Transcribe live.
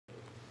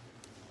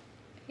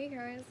Hey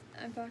guys,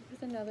 I'm back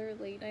with another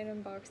late night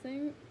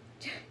unboxing,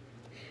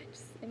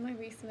 just in my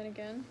basement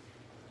again.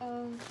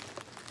 And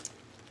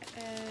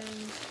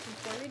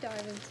before we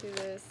dive into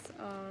this,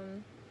 I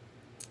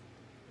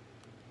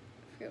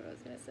forget what I was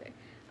gonna say.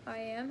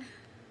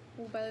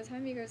 Well, by the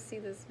time you guys see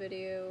this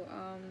video,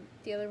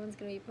 the other one's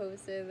gonna be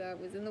posted.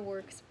 That was in the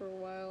works for a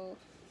while.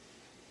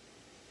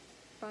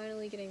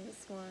 Finally getting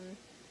this one.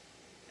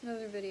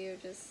 Another video,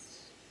 just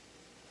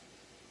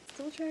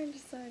still trying to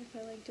decide if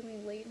I like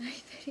doing late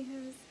night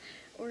videos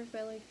or if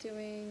I like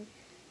doing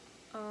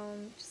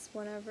just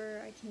whenever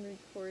I can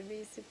record,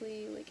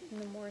 basically, like in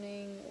the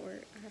morning or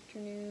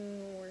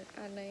afternoon or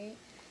at night.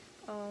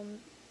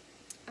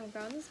 I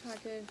found this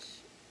package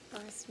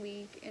last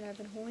week and I've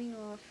been holding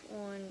off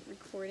on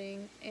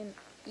recording and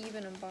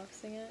even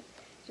unboxing it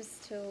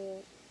just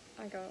till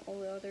I got all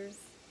the other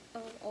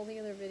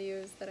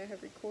videos that I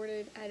have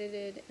recorded,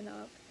 edited, and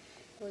up.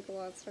 Like a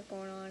lot of stuff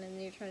going on,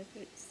 and you're trying to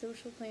fit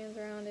social plans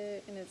around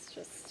it, and it's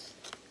just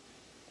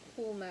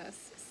a whole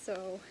mess.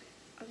 So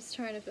I was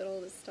trying to fit all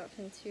this stuff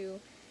into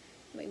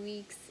my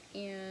weeks,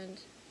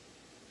 and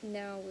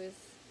now with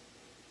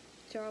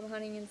job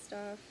hunting and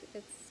stuff,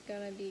 it's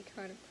gonna be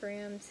kind of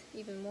crammed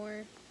even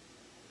more.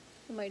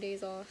 On my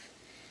days off,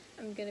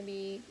 I'm gonna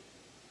be,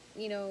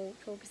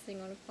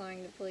 focusing on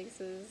applying to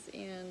places,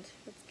 and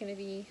that's gonna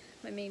be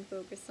my main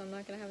focus. So I'm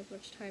not gonna have as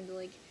much time to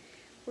like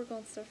work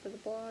on stuff for the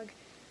blog,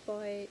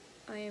 but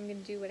I am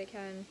going to do what I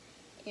can.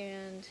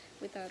 And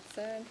with that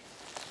said,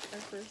 our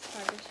first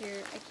package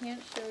here, I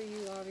can't show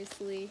you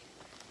obviously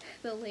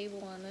the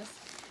label on this,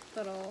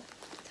 but I'll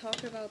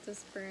talk about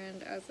this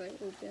brand as I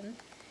open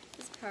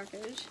this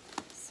package.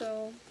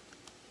 So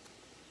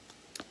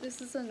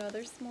this is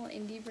another small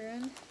indie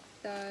brand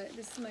that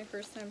this is my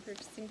first time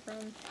purchasing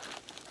from.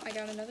 I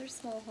got another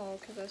small haul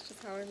because that's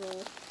just how I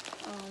roll.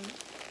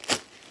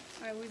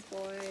 I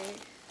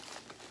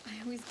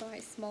always buy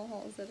small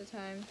hauls at a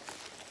time.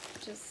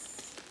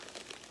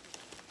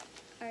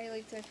 I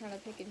like to kind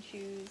of pick and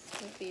choose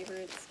my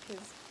favorites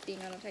because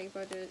being on a tight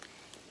budget,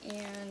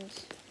 and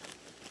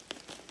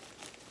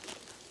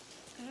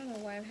I don't know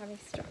why I'm having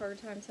such a hard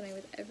time tonight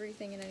with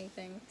everything and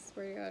anything, I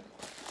swear to God.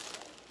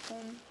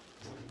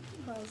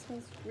 Wow, it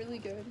smells really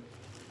good.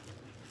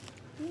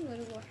 I think a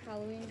little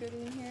Halloween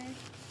goodie in here,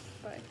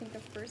 but I think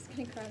I'm first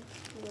gonna grab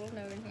a little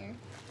note in here.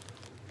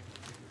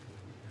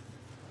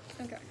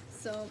 Okay,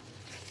 so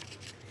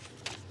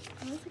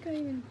I don't think I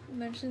even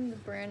mentioned the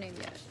brand name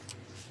yet.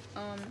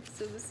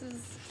 So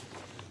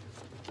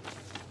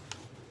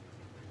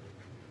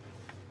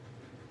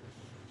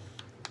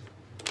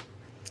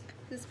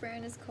this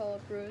brand is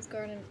called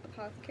Garden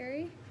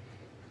Apothecary,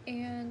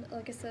 and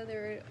like I said,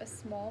 they're a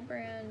small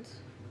brand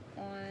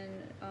a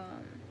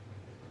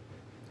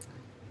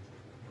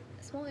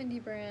small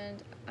indie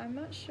brand. I'm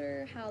not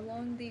sure how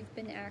long they've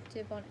been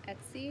active on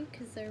Etsy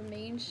because their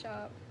only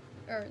shop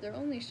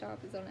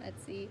is on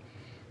Etsy.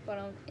 But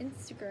on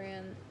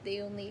Instagram, they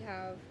only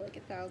have like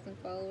 1,000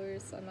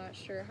 followers, so I'm not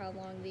sure how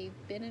long they've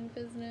been in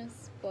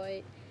business,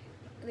 but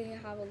they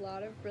have a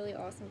lot of really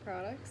awesome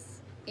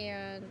products,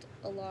 and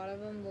a lot of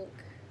them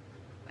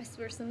I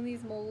swear some of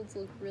these molds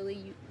look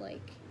really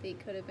like they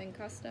could have been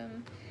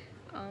custom.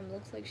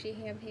 Looks like she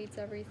hand paints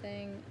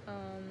everything.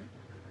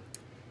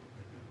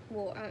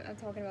 Well, I'm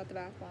talking about the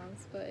bath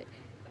bombs, but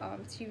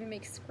she even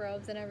makes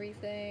scrubs and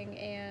everything,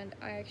 and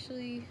I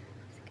think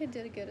I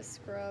did get a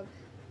scrub.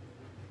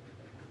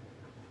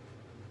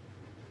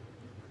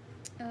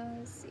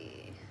 Let's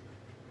see.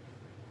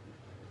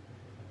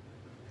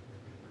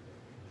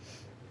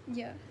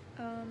 Yeah,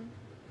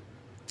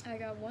 I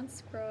got one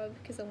scrub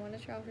because I want to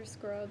try out her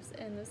scrubs,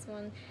 and this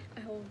one I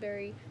hold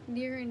very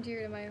near and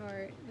dear to my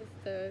heart with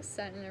the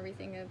scent and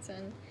everything that's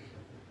in.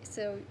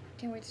 So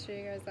can't wait to show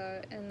you guys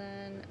that. And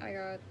then I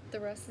got the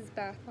rest is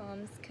bath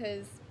bombs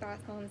because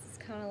bath bombs is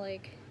kind of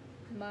like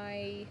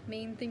my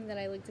main thing that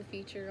I like to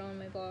feature on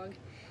my blog.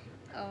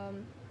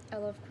 I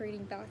love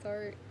creating bath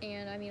art,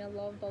 and I mean I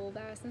love bubble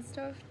baths and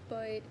stuff,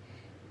 but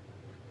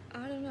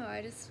I don't know,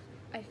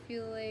 I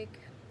feel like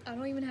I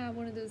don't even have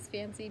one of those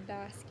fancy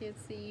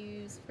baskets they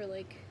use for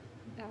like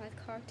bath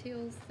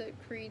cocktails that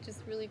create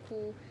just really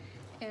cool,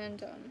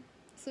 and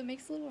so it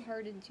makes it a little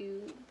hard to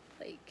do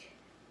like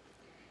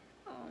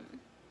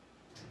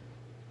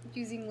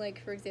using,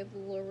 like, for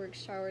example,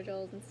 Loreworks shower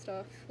gels and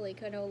stuff.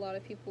 Like, I know a lot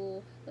of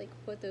people like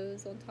put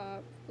those on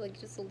top like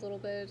just a little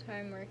bit at a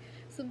time, or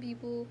some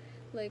people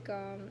like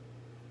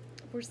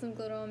pour some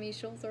glitter on me,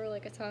 she'll throw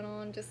like a ton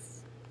on,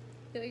 just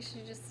like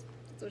that's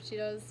what she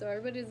does. So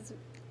everybody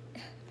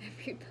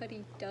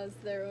does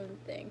their own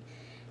thing,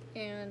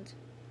 and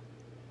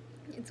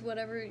it's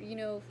whatever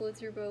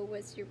floats your boat,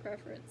 what's your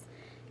preference.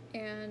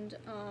 And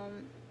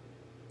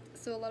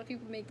so a lot of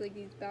people make like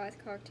these bath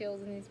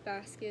cocktails in these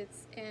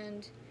baskets,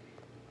 and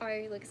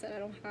like I said, I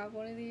don't have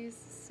one of these,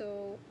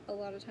 so a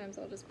lot of times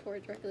I'll just pour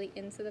it directly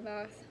into the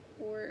bath,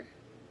 or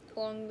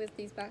along with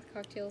these bath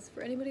cocktails.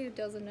 For anybody that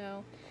doesn't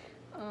know,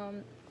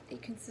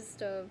 it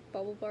consists of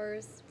bubble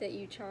bars that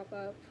you chop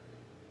up,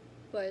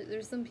 but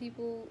there's some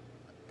people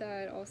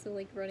that also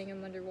like running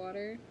them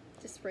underwater,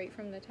 just right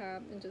from the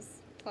tap and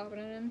just plopping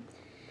it in.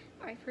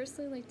 I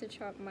personally like to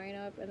chop mine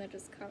up and then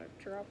just kind of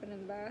drop it in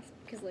the bath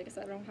because, like I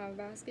said, I don't have a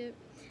basket.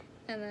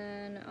 And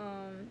then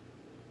I'm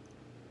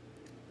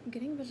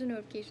getting a bunch of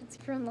notifications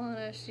from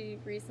Lana. She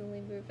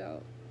recently moved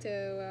out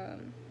to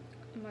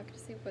I'm not gonna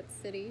say what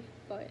city,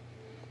 but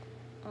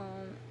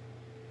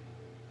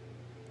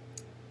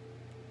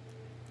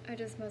I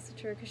just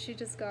messaged her because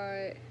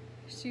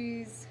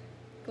she's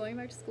going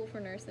back to school for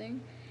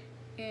nursing,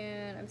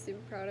 and I'm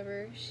super proud of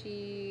her.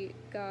 She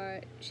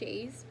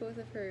aced both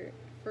of her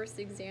first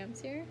exams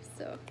here,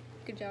 so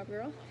good job,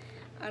 girl.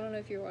 I don't know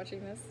if you're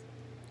watching this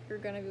or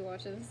gonna be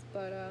watching this,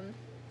 but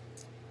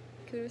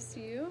kudos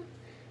to you,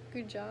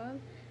 good job.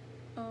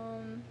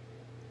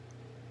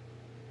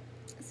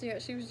 So yeah,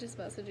 she was just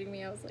messaging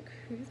me. I was like,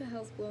 who the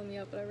hell's blowing me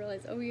up? But I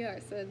realized, oh yeah, I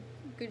said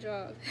good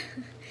job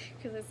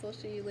because I saw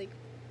she like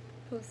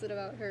posted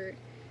about her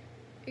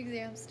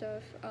exam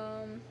stuff.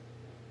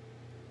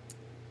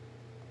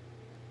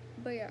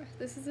 But yeah,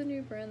 this is a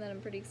new brand that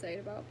I'm pretty excited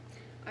about.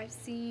 I've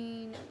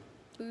seen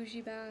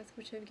Bougie Bath,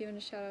 which I've given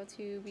a shout out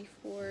to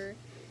before.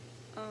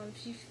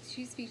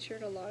 She's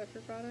featured a lot of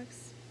her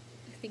products.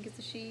 I think it's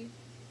a she.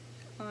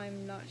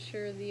 I'm not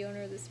sure the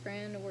owner of this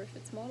brand or if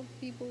it's multiple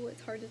people.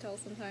 It's hard to tell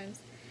sometimes.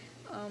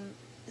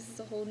 This is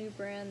a whole new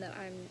brand that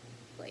I'm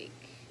like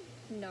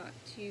not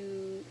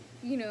too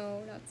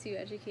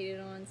educated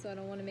on, so I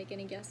don't want to make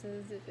any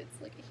guesses if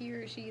it's like a he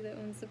or she that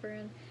owns the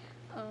brand.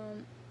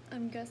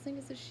 I'm guessing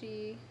it's a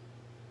she.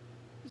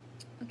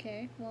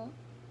 Okay, well,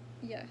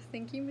 yeah,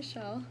 thank you,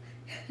 Michelle.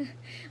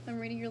 I'm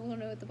reading your little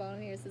note at the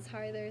bottom here. It says,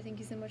 hi there, thank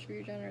you so much for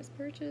your generous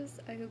purchase.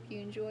 I hope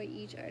you enjoy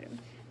each item.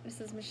 This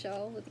is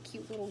Michelle with a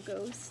cute little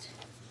ghost.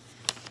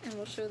 And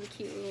we'll show the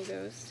cute little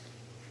ghost.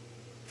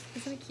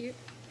 Isn't it cute?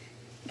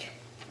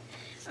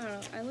 I don't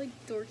know, I like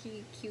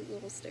dorky, cute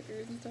little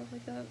stickers and stuff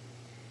like that.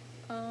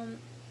 I'm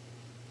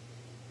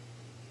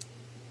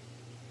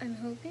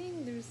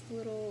hoping there's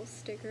little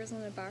stickers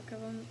on the back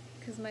of them,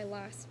 because my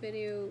last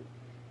video,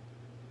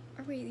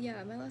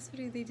 my last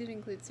video they did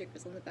include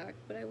stickers on the back,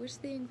 but I wish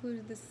they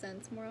included the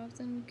scents more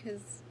often,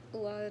 because a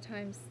lot of the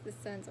times the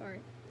scents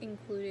aren't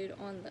included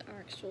on the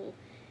actual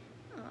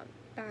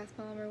bath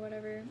bomb or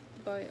whatever.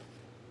 But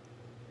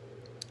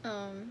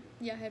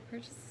yeah, I had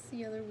purchased this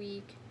the other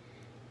week,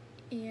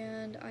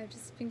 and I've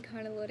just been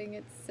kind of letting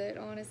it sit,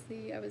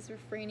 honestly. I was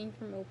refraining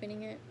from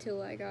opening it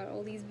till I got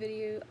all these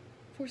videos,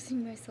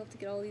 forcing myself to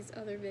get all these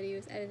other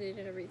videos edited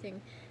and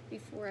everything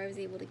before I was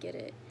able to get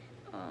it,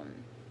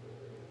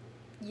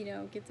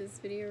 get this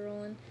video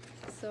rolling.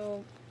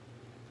 So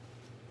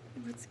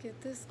let's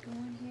get this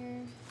going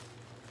here.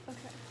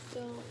 Okay,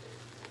 so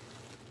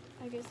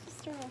I guess we'll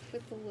start off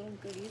with the little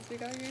goodies we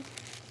got here.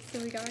 So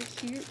we got a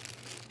cute,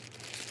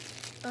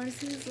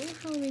 honestly, these little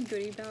Halloween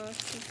goodie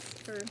boxes,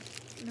 or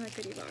not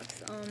goodie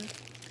box,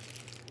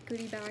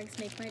 goodie bags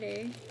make my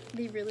day.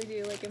 They really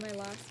do. Like in my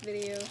last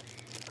video,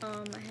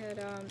 I had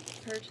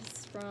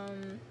purchased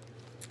from,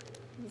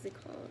 what is it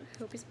called,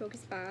 Hocus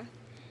Pocus Bath,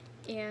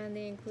 and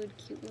they include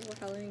cute little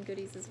Halloween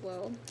goodies as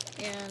well,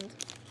 and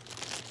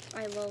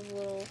I love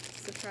little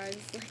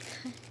surprises like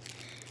that.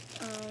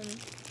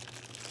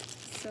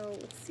 So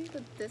let's see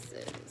what this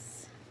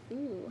is.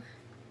 Ooh.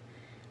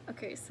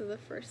 Okay, so the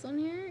first one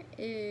here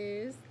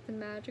is the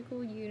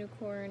Magical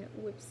Unicorn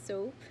Whip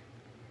Soap,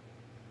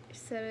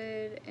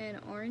 scented an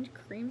orange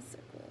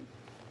creamsicle.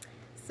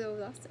 So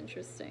that's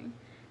interesting.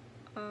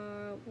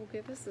 We'll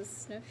give us a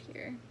sniff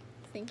here.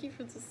 Thank you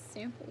for the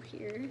sample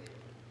here.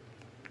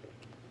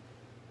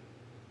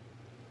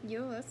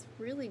 Yo, that's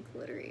really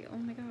glittery. Oh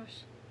my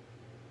gosh.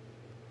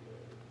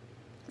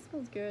 It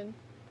smells good.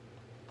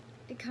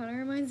 It kind of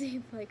reminds me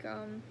of like,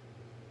 I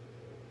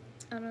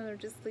don't know,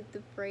 just like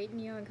the bright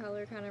neon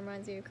color kind of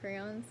reminds me of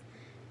crayons.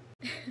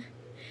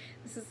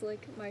 This is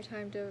like my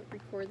time to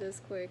record this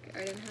quick.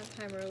 I didn't have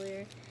time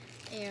earlier,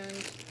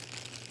 and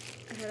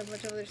I had a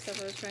bunch of other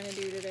stuff I was trying to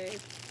do today.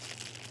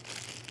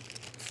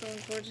 So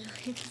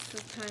unfortunately, this is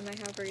the time I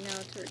have right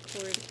now to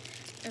record,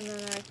 and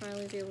then I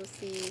finally was able to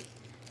see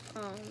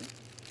my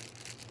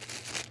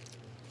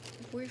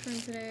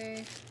boyfriend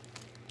today,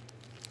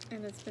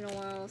 and it's been a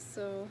while,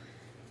 so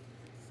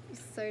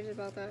excited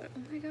about that.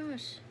 Oh my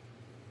gosh.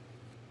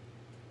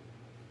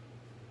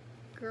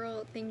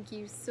 Girl, thank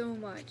you so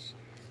much.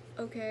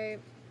 Okay,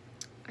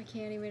 I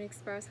can't even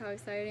express how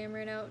excited I am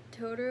right now.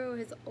 Totoro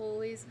has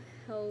always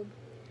held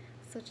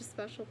such a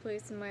special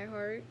place in my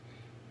heart,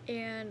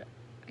 and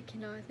I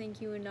cannot thank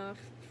you enough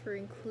for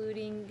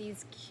including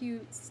these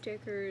cute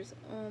stickers.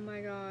 Oh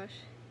my gosh.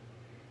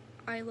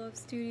 I love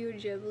Studio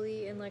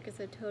Ghibli, and like I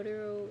said,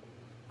 Totoro,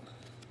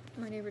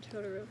 my neighbor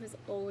Totoro, has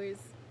always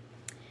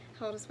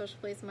held a special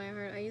place in my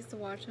heart. I used to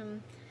watch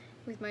him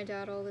with my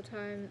dad all the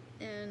time,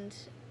 and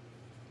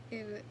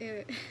I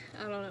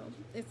don't know,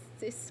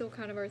 it's still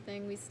kind of our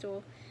thing. We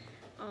still,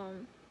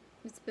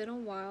 it's been a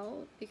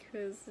while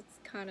because it's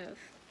kind of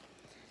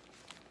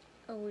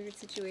a weird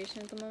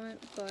situation at the moment,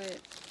 but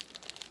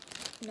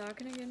not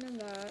gonna get into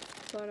that.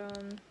 But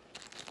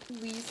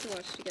we used to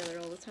watch together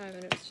all the time,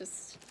 and it was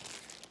just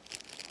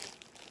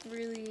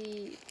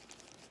really,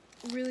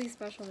 really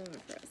special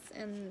moment for us,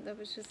 and that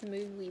was just really special moment for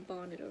us, and that was just a movie we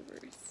bonded over,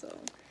 so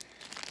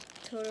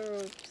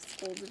Totoro just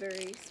holds a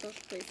very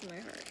special place in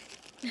my heart.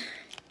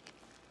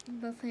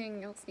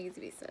 Nothing else needs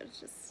to be said, it's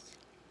just,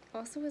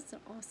 also it's an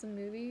awesome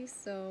movie,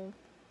 so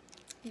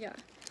yeah.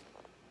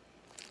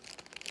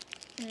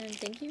 And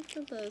thank you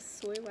for the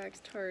soy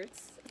wax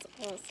tarts, it's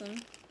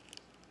awesome.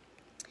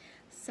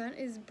 Scent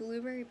is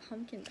blueberry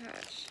pumpkin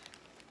patch.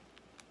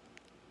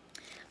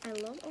 I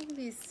love all of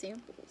these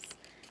samples.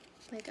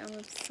 Like, I'm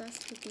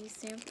obsessed with these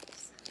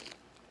samples.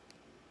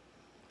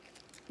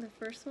 The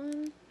first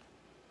one,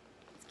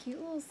 it's a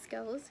cute little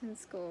skeleton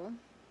skull.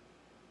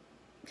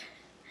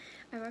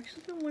 I've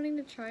actually been wanting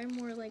to try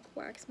more like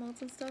wax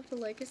melts and stuff, but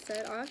like I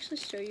said, I'll actually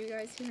show you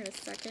guys here in a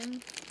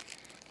second.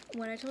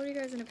 When I told you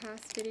guys in a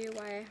past video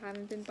why I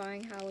haven't been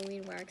buying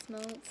Halloween wax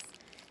melts,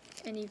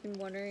 and you've been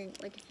wondering,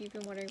 like if you've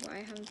been wondering why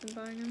I haven't been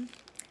buying them,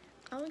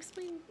 I'll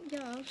explain,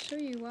 yeah, I'll show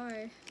you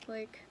why.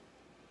 Like,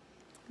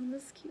 on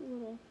this cute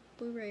little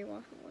blueberry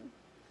waffle one.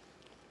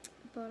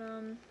 But,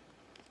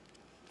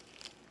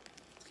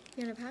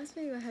 yeah, in a past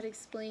video I had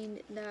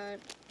explained that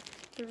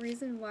the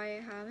reason why I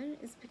haven't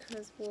is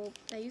because, well,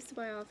 I used to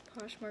buy off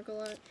Poshmark a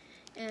lot,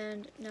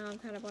 and now I'm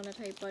kind of on a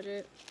tight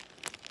budget.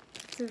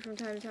 So from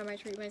time to time I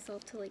treat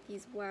myself to like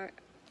these wax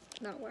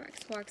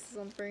is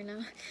on brain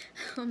now.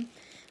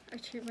 I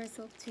treat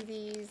myself to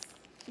these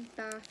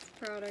bath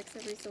products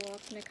every so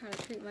often to kind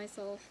of treat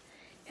myself,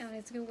 and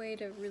it's a good way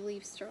to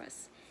relieve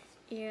stress.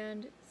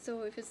 And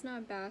so if it's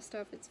not bath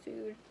stuff, it's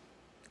food.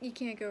 You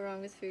can't go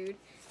wrong with food.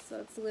 So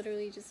that's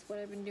literally just what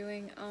I've been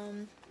doing.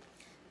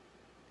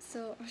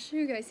 So I'll show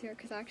you guys here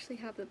because I actually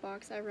have the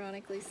box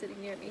ironically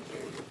sitting near me.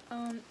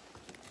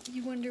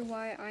 You wonder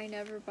why I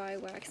never buy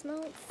wax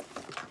melts?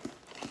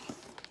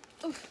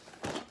 Oof.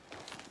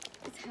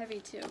 It's heavy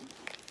too.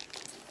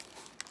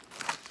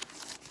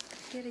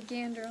 Get a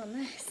gander on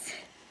this.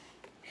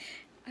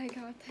 I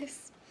got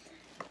this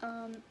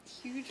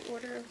huge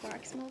order of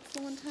wax melts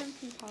the one time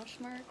from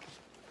Poshmark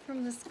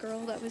from this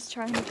girl that was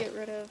trying to get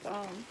rid of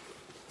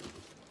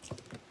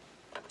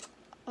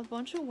a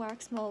bunch of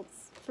wax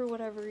melts for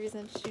whatever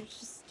reason. She was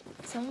just,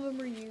 some of them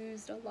were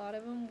used, a lot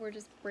of them were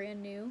just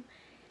brand new,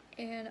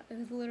 and it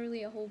was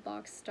literally a whole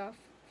box stuffed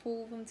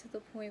full of them to the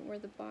point where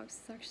the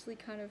box is actually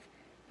kind of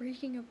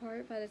breaking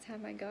apart by the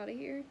time I got it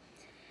here.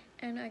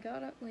 And I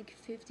got up like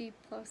 50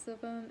 plus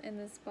of them in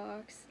this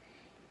box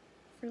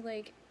for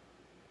like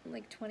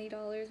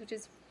 $20, which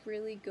is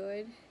really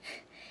good.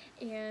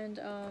 And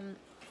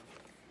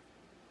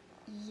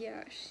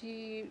yeah,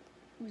 she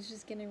was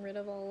just getting rid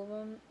of all of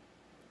them,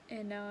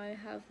 and now I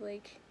have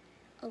like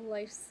a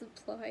life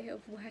supply of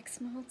wax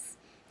melts.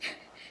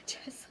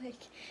 Just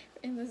like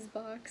in this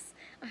box,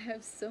 I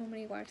have so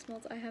many wax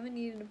melts. I haven't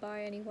needed to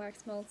buy any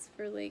wax melts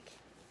for like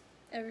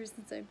ever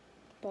since I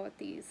bought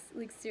these,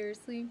 like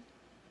seriously,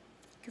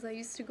 because I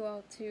used to go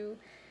out to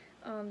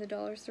the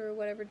dollar store or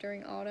whatever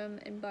during autumn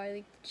and buy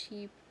like the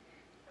cheap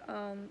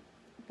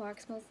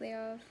wax melts they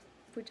have,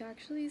 which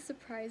actually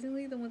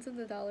surprisingly the ones at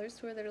the dollar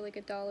store that are like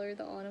 $1,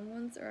 the autumn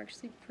ones, are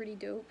actually pretty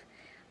dope.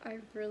 I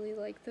really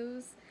like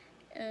those,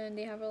 and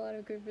they have a lot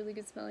of good, really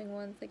good smelling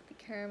ones like the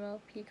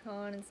caramel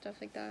pecan and stuff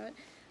like that.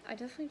 I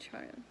definitely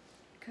try them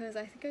because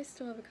I think I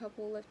still have a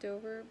couple left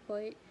over,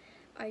 but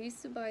I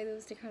used to buy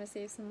those to kind of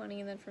save some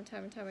money, and then from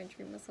time to time I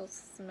treat myself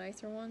to some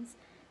nicer ones.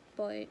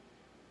 But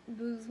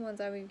those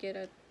ones I would get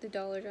at the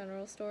Dollar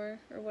General store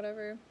or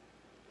whatever,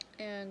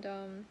 and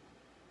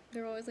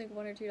they're always like $1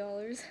 or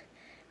 $2,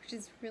 which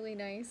is really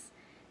nice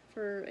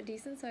for a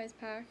decent sized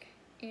pack.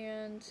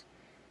 And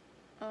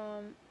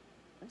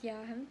yeah,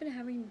 I haven't been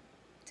having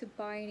to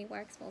buy any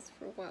wax melts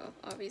for a while,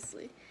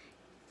 obviously.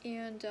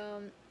 And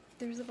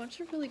there's a bunch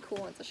of really cool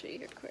ones. I'll show you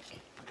here quick.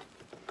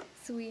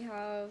 So we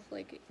have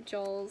like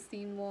Jaws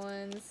themed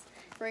ones.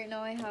 Right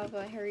now I have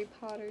a Harry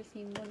Potter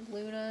themed one,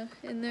 Luna,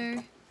 in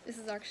there. This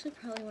is actually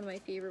probably one of my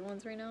favorite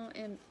ones right now,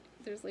 and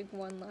there's like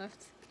one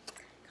left.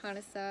 Kind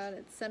of sad.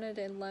 It's scented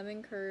in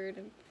lemon curd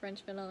and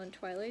French vanilla and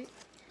Twilight.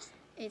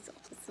 It's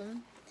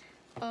awesome.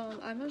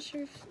 I'm not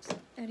sure if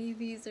any of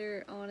these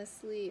are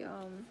honestly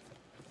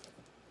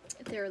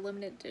if they're a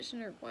limited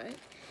edition or what.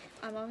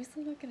 I'm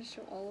obviously not going to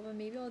show all of them.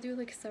 Maybe I'll do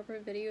like a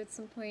separate video at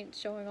some point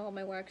showing all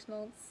my wax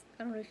melts.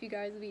 I don't know if you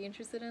guys would be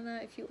interested in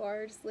that. If you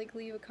are, just like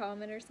leave a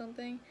comment or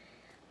something,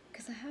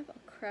 because I have a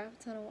crap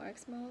ton of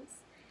wax melts,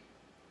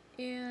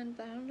 and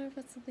I don't know if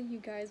that's something you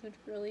guys would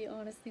really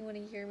honestly want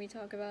to hear me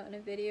talk about in a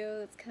video.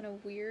 That's kind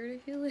of weird, I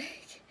feel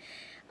like.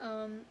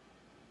 I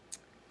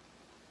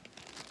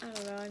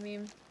don't know, I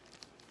mean,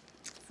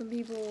 some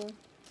people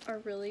are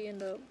really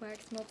into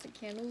wax melts and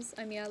candles.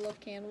 I mean, I love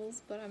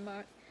candles, but I'm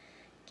not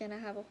gonna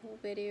have a whole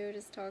video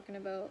just talking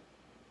about,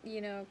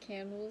 you know,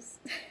 candles.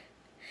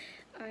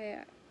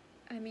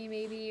 I mean,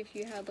 maybe if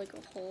you had like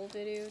a whole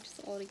video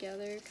just all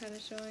together kind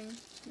of showing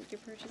like your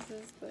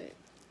purchases, but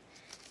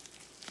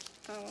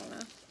I don't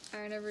know.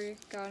 I never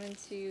got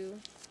into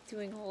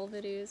doing haul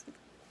videos with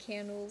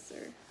candles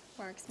or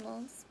wax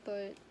melts,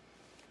 but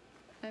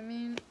I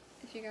mean,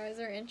 if you guys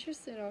are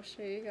interested, I'll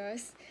show you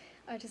guys.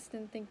 I just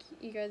didn't think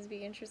you guys would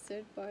be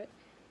interested, but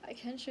I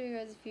can show you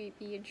guys if you'd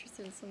be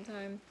interested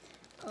sometime.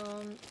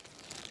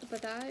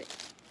 But that,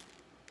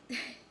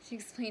 to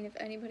explain, if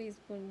anybody's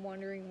been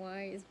wondering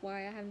why, is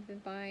why I haven't been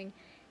buying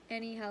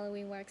any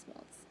Halloween wax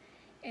melts.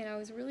 And I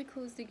was really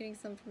close to getting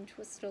some from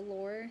Twisted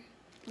Allure,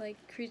 like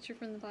Creature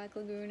from the Black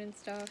Lagoon and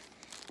stuff,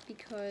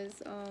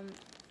 because,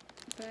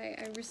 but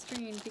I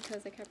restrained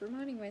because I kept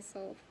reminding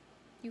myself,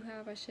 you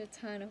have a shit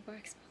ton of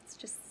wax melts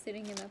just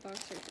sitting in that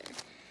box right there.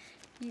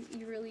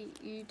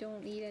 You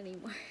don't need any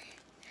more.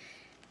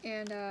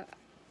 And,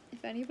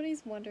 if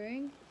anybody's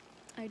wondering,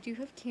 I do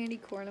have candy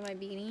corn on my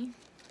beanie.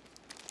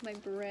 My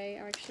beret,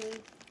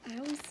 actually. I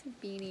always say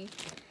beanie.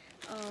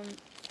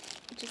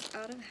 Just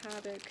out of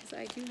habit, because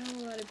I do have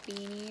a lot of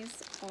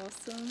beanies,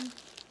 awesome.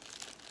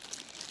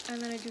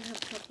 And then I do have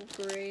a couple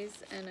berets,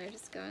 and I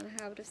just got in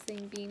the habit of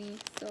saying beanie,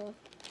 so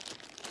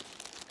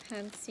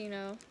hence, you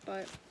know,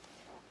 but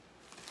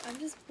I'm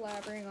just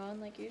blabbering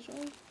on like usual,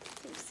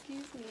 so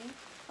excuse me.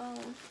 I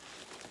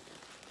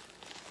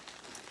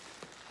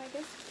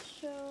guess to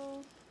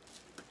show,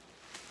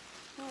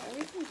 wow,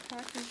 everything's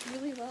packaged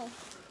really well.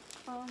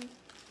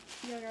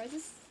 Yeah guys,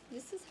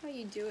 this is how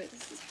you do it,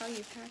 this is how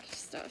you package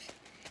stuff.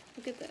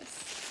 Look at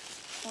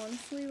this.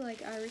 Honestly,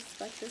 like, I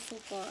respect this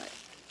a lot,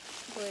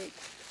 like,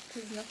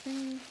 because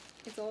nothing,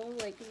 it's all,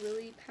 like,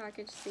 really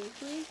packaged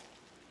safely.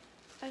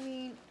 I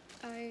mean,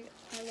 I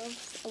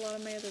love a lot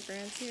of my other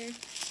brands here,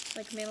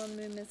 like Man on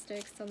the Moon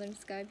Mystic, Southern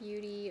Sky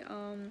Beauty,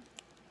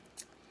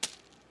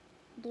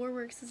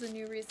 Loreworks is a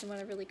new recent one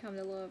I've really come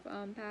to love.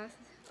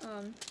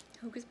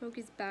 Hocus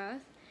Pocus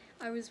Bath,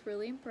 I was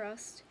really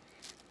impressed,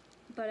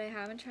 but I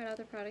haven't tried out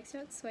the products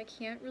yet, so I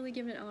can't really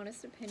give an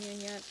honest opinion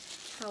yet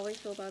how I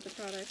feel about the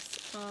products.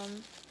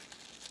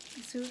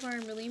 So far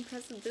I'm really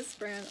impressed with this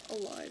brand a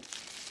lot.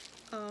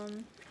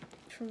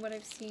 From what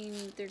I've seen,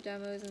 their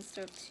demos and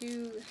stuff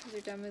too,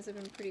 their demos have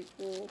been pretty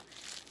cool.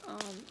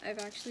 I've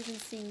actually been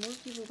seeing more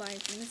people buying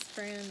from this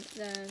brand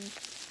than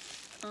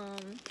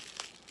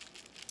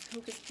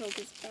Hocus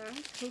Pocus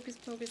Bath. Hocus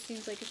Pocus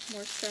seems like it's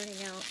more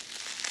starting out.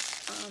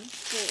 Well,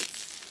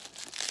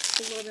 it's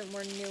a little bit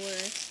more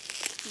newer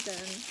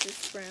than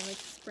this brand. Like,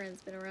 this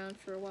brand's been around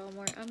for a while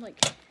more. I'm like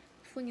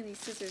flinging these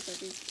scissors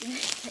at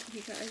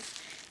you guys.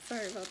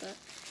 Sorry about that.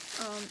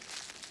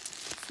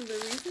 So the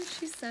reason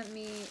she sent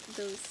me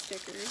those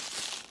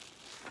stickers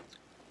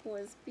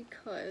was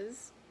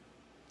because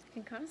I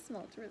can kind of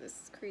smell through this.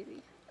 It's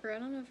crazy. Or I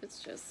don't know if it's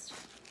just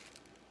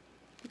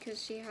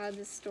because she had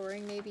this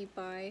storing maybe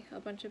buy a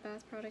bunch of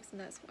bath products and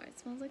that's why it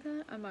smells like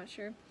that. I'm not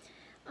sure.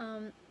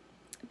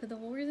 But the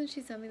whole reason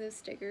she sent me those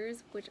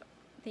stickers, which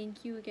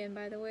thank you again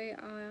by the way,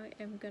 I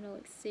am gonna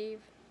like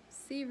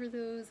savor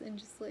those and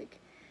just like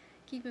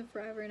keep them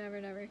forever and ever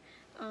and ever.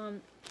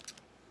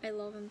 I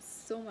love them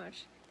so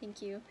much.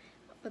 Thank you.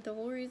 But the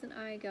whole reason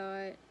I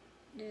got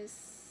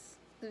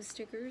those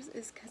stickers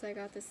is because I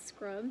got this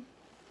scrub.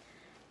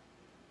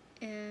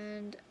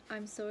 And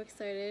I'm so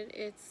excited.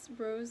 It's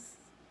Rose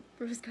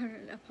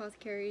Garden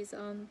Apothecary's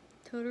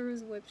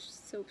Totoro's Whipped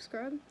Soap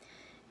Scrub.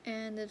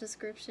 And the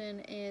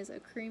description is a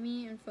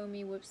creamy and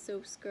foamy whipped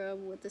soap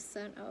scrub with the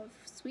scent of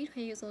sweet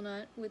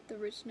hazelnut with the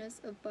richness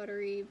of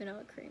buttery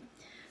vanilla cream.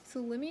 So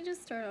let me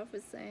just start off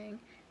with saying,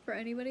 for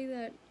anybody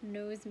that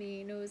knows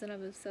me, knows that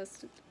I'm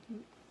obsessed with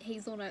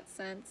hazelnut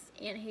scents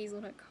and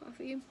hazelnut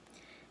coffee.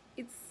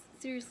 It's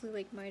seriously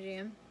like my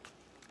jam.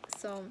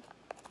 So,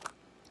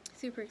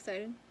 super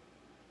excited.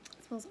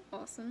 It smells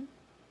awesome.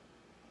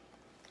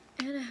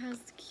 And it has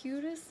the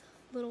cutest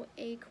little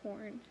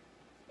acorn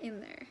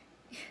in there.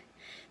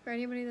 For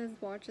anybody that's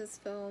watched this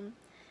film,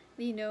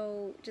 you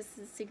know just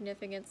the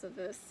significance of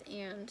this,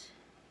 and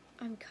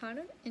I'm kind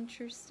of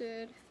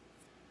interested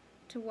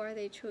to why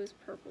they chose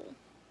purple.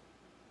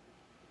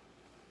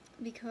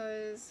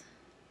 Because,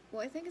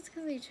 well, I think it's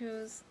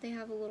because they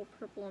have a little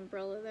purple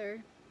umbrella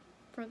there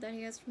that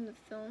he has from the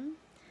film,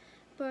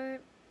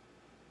 but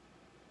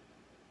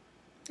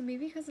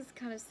maybe because it's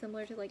kind of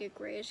similar to like a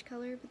grayish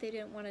color, but they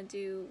didn't want to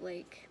do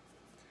like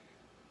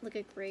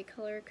a gray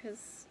color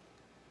because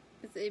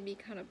it'd be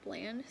kind of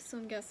bland, so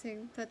I'm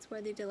guessing that's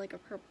why they did like a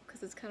purple,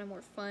 because it's kind of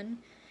more fun.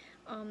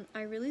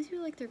 I really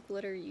do like their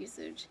glitter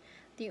usage.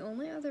 The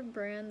only other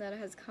brand that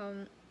has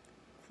come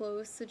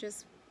close to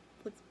just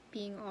what's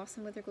being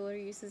awesome with their glitter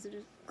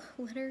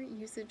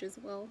usage as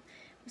well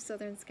was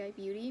Southern Sky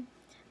Beauty.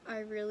 I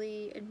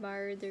really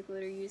admired their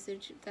glitter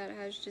usage that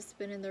has just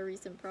been in their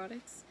recent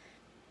products.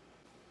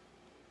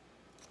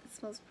 It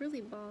smells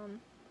really bomb,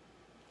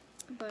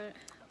 but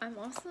I'm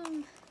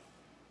awesome.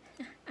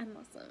 I'm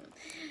awesome.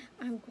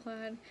 I'm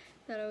glad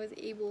that I was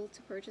able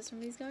to purchase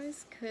from these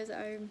guys, because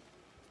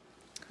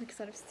like I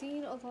said, I've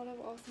seen a lot of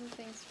awesome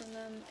things from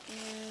them,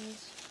 and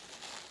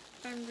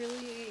I'm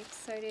really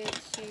excited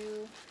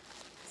to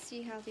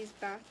see how these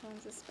bath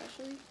ones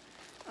especially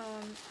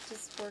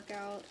just work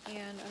out,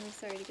 and I'm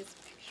excited to get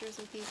some pictures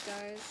with these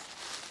guys.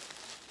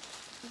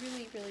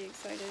 Really, really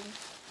excited.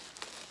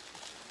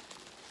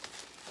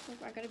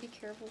 Oh, I gotta be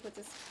careful with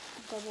this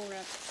bubble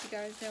wrap. You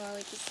guys know I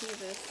like to see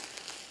this.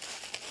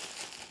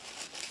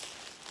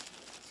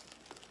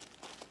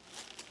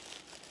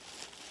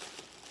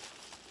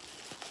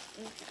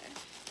 Okay.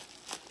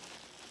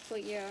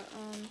 But yeah,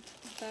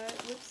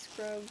 that lip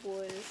scrub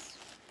was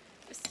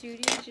a Studio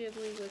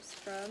Ghibli lip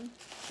scrub.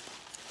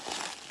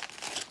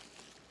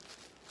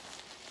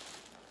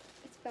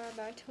 It's bad,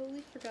 but I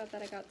totally forgot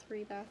that I got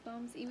 3 bath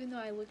bombs, even though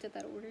I looked at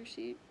that order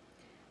sheet.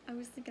 I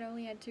was thinking I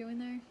only had 2 in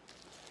there.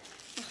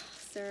 Oh,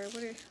 Sarah,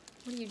 what are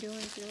you doing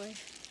with your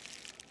life?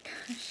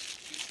 Gosh.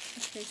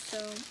 Okay, so,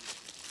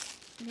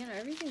 man,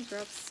 everything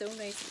drops so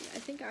nicely. I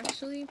think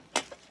actually,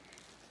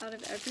 out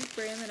of every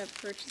brand that I've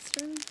purchased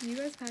from, you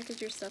guys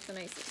package your stuff the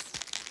nicest.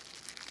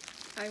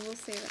 I will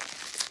say that.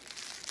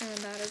 And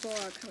that is a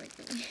lot coming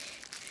from me.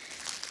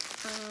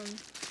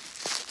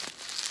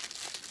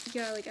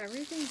 Yeah, like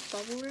everything's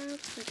bubble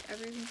wrapped, like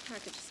everything's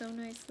packaged so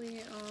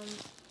nicely.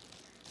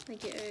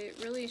 Like it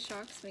really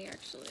shocks me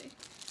actually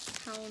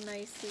how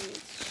nicely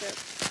it's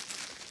shipped.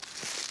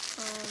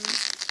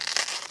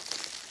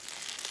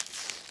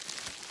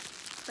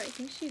 But I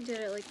think she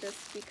did it like this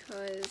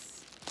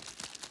because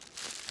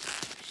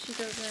she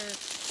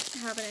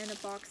doesn't have it in a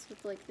box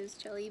with like those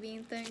jelly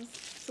bean things.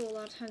 So a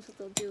lot of times what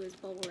they'll do is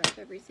bubble wrap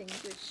everything,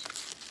 which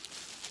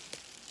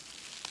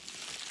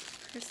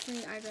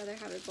personally I'd rather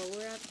have it bubble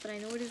wrapped, but I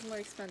know it is more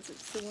expensive.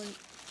 So when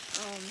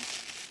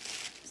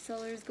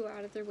sellers go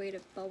out of their way to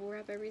bubble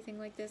wrap everything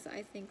like this,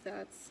 I think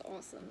that's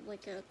awesome.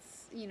 Like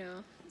it's, you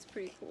know, it's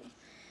pretty cool.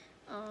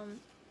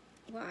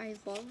 Well, I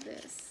love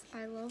this.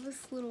 I love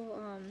this little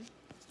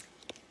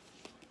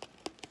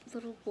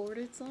little board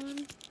it's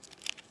on.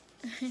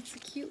 It's a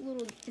cute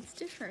little, it's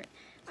different.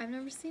 I've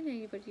never seen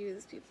anybody do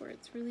this before.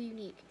 It's really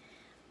unique.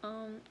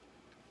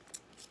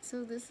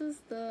 So this is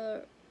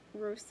the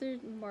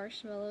roasted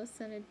marshmallow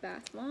scented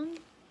bath bomb,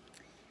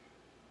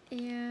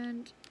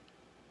 and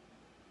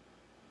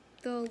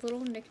the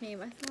little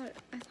nickname, I thought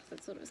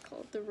that's what it was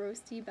called, the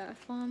roasty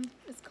bath bomb.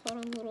 It's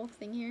called a little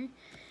thing here,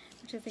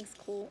 which I think is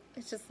cool.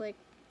 It's just like,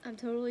 I'm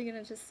totally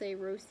gonna just say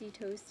roasty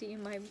toasty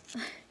in my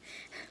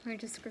my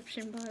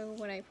description bio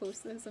when I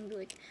post this and be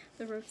like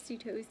the roasty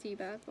toasty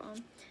bath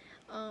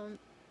bomb.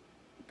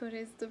 But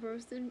it's the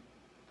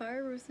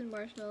fire roasted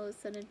marshmallow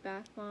scented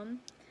bath bomb.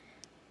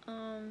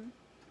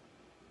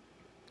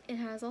 It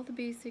has all the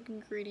basic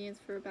ingredients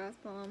for a bath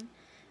bomb.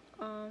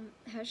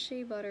 It has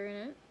shea butter in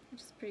it,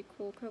 which is pretty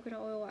cool.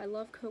 Coconut oil. I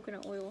love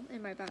coconut oil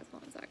in my bath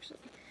bombs actually,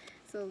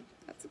 so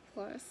that's a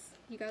plus.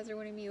 You guys are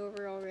winning me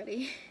over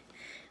already.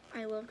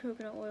 I love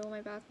coconut oil in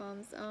my bath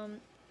bombs.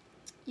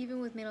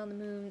 Even with Man on the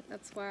Moon,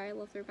 that's why I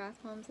love their bath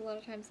bombs. A lot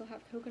of times they'll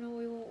have coconut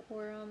oil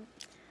or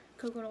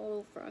coconut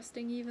oil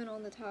frosting even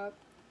on the top,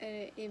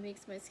 and it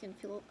makes my skin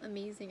feel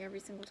amazing every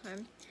single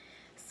time.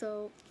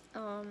 So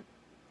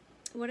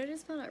what I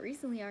just found out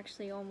recently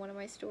actually on one of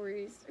my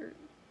stories, or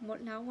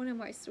not one of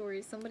my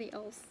stories, somebody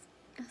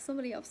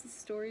else's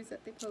stories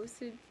that they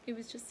posted, it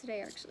was just today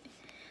actually.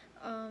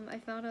 I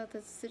found out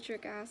that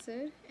citric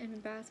acid in a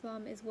bath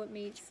bomb is what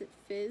makes it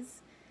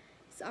fizz.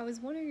 So I was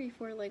wondering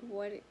before, like,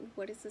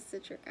 what is the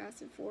citric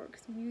acid for?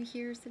 Because when you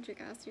hear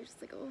citric acid, you're just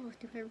like, oh,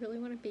 do I really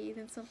want to bathe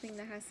in something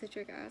that has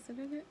citric acid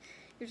in it?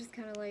 You're just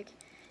kind of like,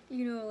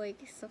 you know,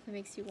 like, stuff that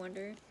makes you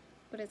wonder.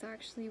 But it's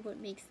actually what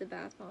makes the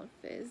bath bomb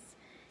fizz.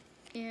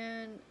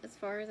 And as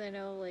far as I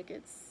know, like,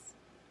 it's,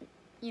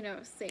 you know,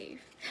 safe.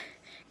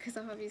 Because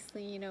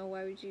obviously, you know,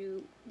 why would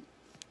you,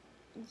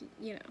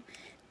 you know,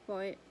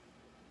 but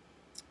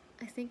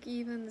I think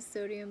even the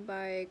sodium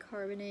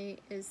bicarbonate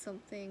is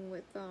something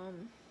with,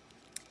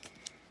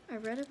 I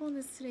read up on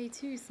this today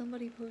too,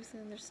 somebody posted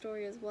in their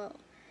story as well,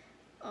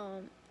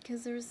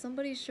 because there was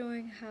somebody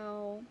showing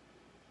how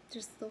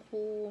just the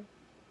whole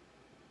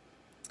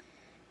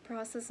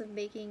process of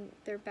making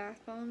their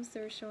bath bombs, they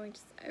were showing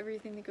just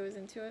everything that goes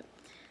into it,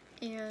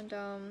 and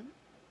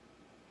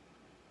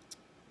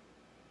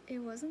it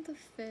wasn't the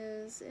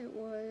fizz, it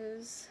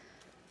was,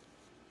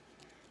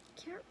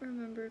 I can't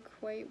remember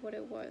quite what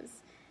it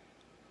was.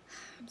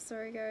 I'm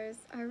sorry guys,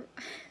 I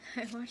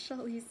watched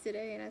all these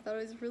today and I thought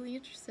it was really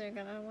interesting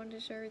and I wanted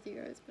to share with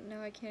you guys, but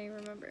now I can't even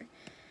remember.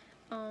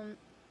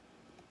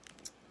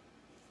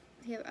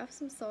 They have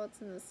Epsom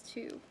salts in this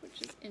too,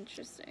 which is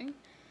interesting.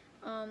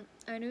 I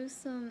know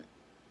some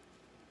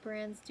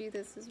brands do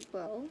this as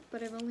well,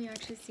 but I've only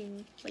actually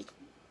seen like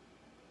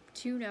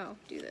 2 now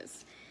do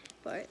this.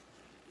 But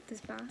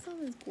this bath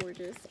bomb is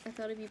gorgeous. I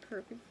thought it'd be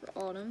perfect for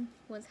autumn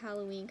once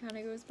Halloween kind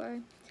of goes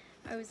by.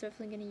 I was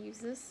definitely going to use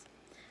this.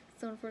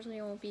 So unfortunately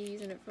I won't be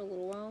using it for a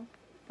little while,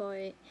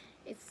 but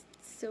it's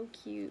so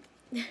cute.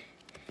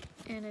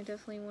 And I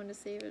definitely want to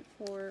save it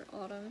for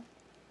autumn,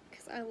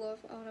 because I love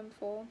autumn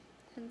fall.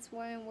 Hence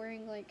why I'm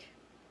wearing like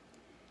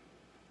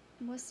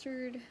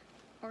mustard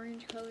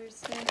orange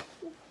colors today.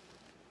 Ooh.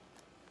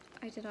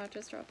 I did not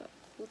just drop that.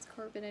 Well, it's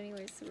carbon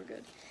anyway, so we're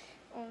good.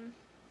 And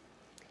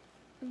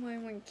why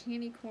I'm wearing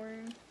candy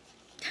corn.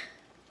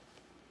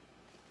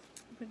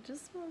 But it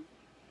does smell,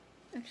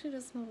 actually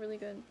does smell really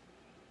good.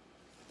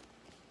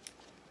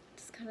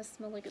 Kind of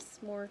smell like a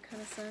s'more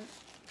kind of scent.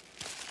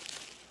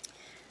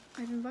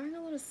 I've been buying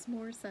a lot of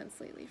s'more scents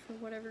lately for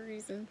whatever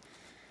reason.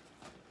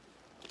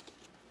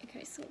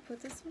 Okay, so we'll put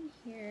this one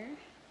here.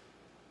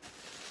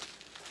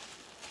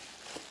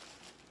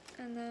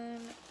 And then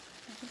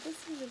I think this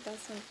is the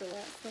best one for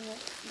last, the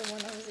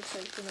one I was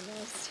excited for the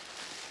most.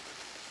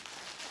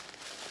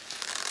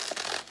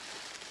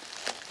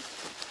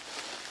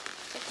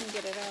 I can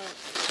get it out.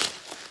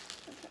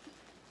 Okay.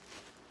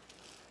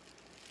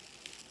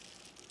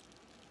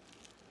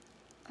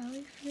 I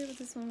always forget what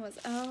this one was.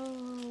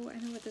 Oh, I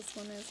know what this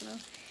one is now.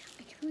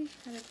 I can't believe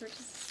I had to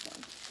purchase this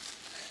one.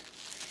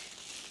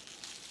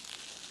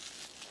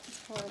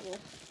 It's horrible.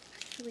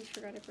 I really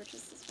forgot I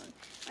purchased this one.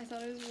 I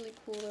thought it was really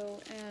cool though,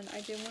 and I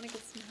did want to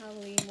get some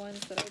Halloween ones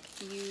that I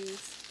could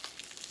use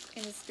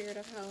in the spirit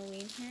of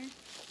Halloween here.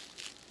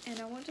 And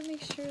I want to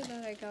make sure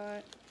that I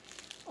got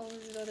all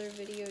these other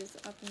videos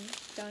up and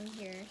done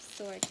here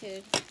so I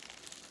could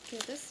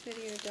get this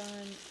video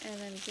done and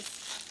then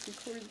just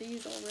record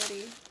these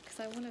already, because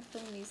I want to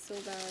film these so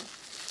bad.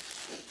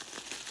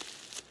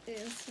 The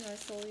instant I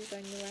saw these,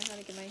 I knew I had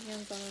to get my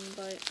hands on them,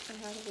 but I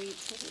had to wait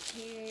till the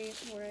payday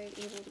before I was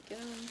able to get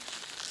them.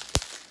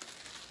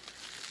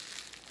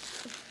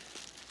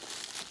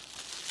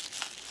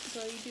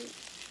 That's all you do.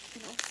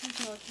 And also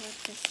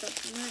podcasts and stuff.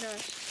 Oh my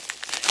gosh.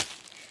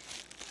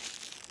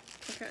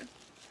 Okay.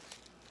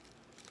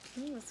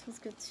 Ooh, this smells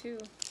good too.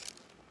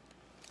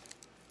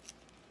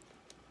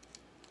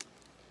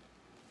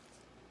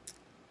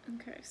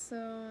 Okay,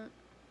 so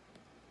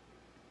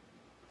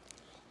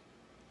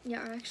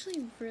yeah, I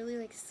actually really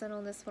like scent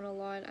on this one a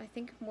lot. I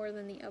think more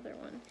than the other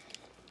one.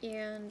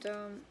 And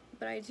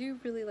but I do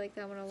really like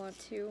that one a lot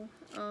too.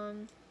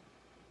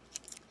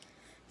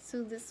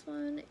 So this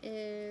one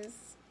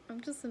is, I'm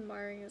just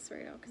admiring this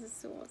right now because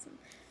it's so awesome.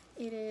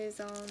 It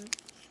is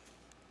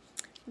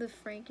the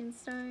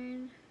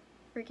Frankenstein's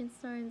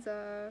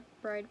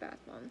Bride Bath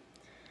Bomb,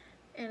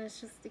 and it's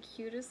just the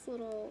cutest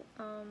little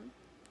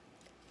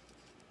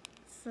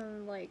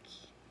some like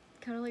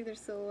kind of like their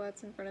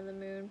silhouettes in front of the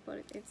moon,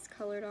 but it's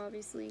colored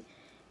obviously,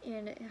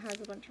 and it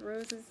has a bunch of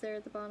roses there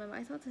at the bottom.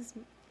 I thought this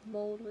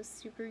mold was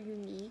super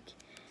unique.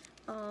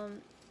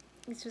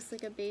 It's just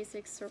like a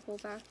basic circle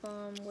bath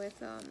bomb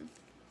with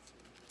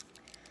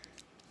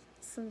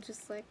some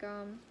just like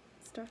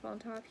stuff on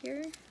top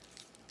here,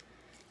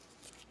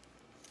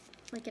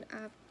 like an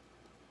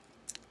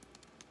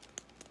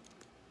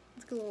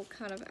it's like a little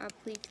kind of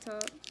applique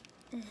top.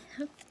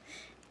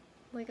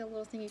 Like a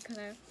little thing you kind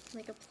of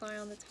like apply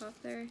on the top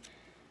there.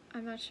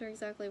 I'm not sure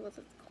exactly what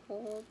it's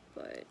called,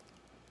 but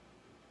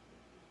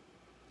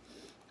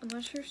I'm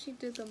not sure if she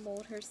did the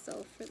mold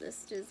herself for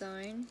this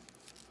design.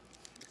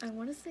 I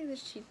want to say that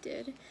she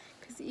did,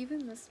 because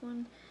even this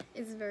one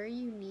is very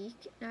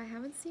unique. And I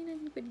haven't seen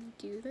anybody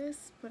do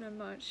this, but I'm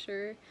not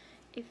sure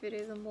if it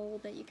is a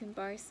mold that you can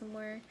buy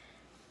somewhere.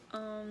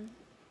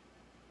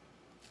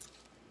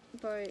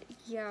 But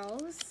yeah,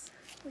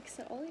 like I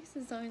said, all these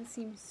designs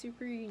seem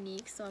super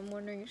unique, so I'm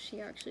wondering if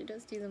she actually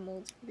does do the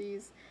molds for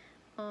these.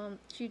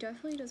 She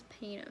definitely does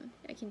paint them,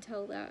 I can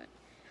tell that.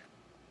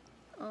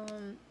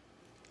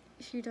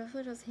 She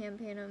definitely does hand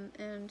paint them,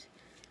 and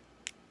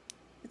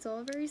it's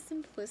all very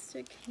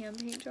simplistic hand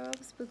paint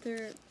jobs, but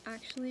they're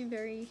actually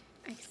they're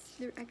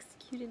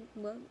executed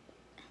well.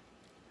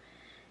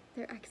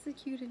 They're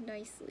executed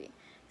nicely,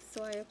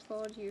 so I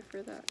applaud you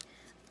for that.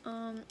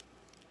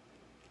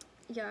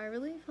 Yeah, I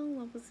really fell in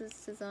love with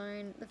this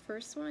design. The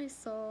first one I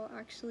saw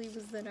actually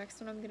was the next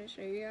one I'm going to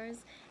show you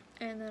guys,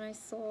 and then I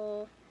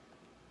saw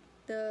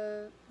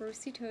the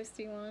Roasty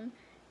Toasty one,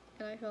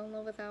 and I fell in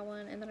love with that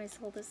one, and then I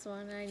saw this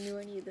one, and I knew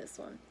I needed this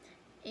one.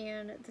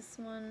 And this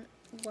one,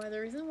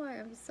 the reason why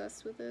I'm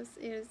obsessed with this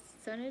is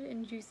scented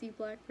and juicy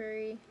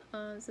blackberry.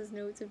 It says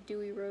notes of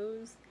dewy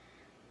rose,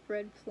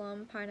 red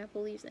plum,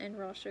 pineapple leaves, and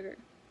raw sugar.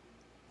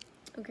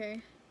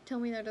 Okay, tell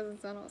me that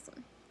doesn't sound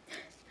awesome.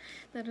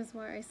 That is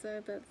why I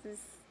said that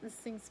this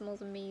thing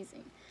smells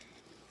amazing.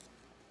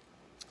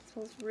 It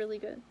smells really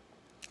good.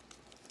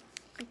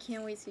 I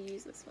can't wait to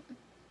use this one.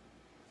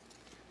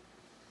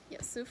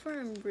 Yeah, so far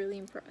I'm really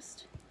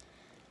impressed.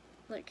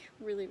 Like,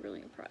 really,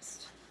 really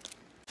impressed.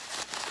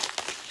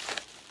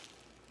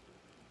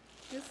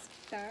 This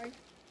bag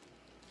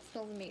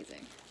smells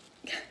amazing.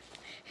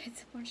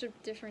 It's a bunch of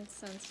different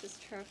scents just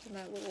trapped in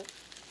that little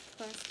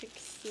plastic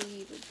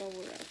sleeve with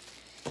bubble wrap.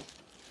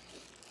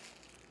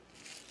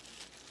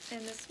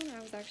 And this one I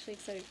was actually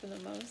excited for the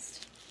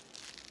most.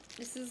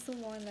 This is the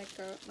one that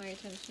got my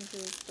attention to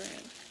this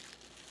brand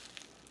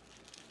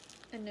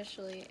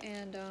initially,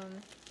 and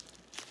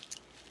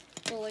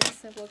well, like I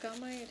said, what got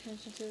my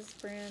attention to this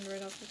brand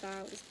right off the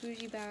bat was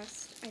Bougie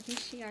Bast. I think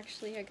she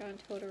actually had gotten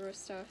Totoro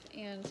stuff,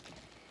 and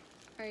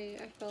I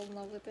fell in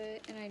love with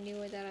it, and I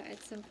knew that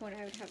at some point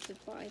I would have to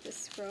buy the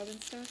scrub and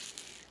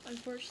stuff.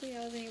 Unfortunately,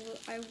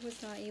 I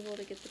was not able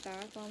to get the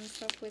bath bomb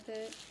stuff with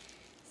it,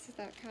 so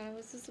that kind of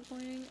was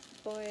disappointing,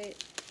 but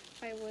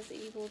I was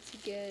able to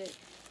get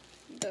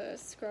the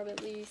scrub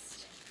at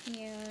least,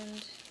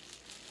 and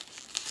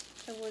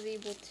I was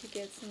able to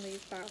get some of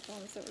these bath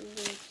bombs that were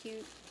really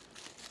cute.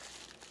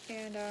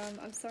 And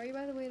I'm sorry,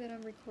 by the way, that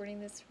I'm recording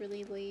this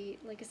really late.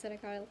 Like I said, I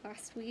got it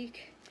last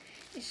week.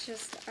 It's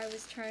just I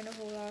was trying to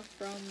hold off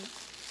from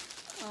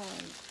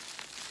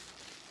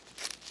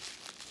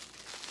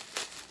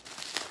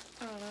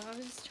I don't know, I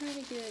was just trying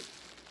to get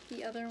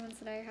the other ones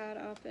that I had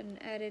up and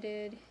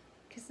edited,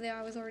 because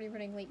I was already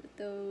running late with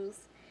those,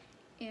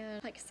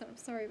 and like I said, I'm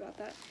sorry about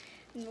that.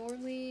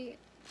 Normally,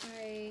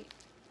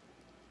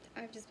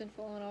 I've just been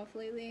falling off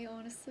lately,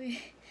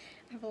 honestly.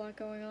 I have a lot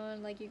going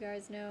on, like you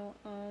guys know,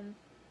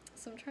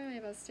 so I'm trying my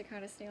best to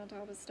kind of stay on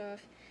top of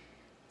stuff.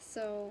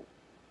 So,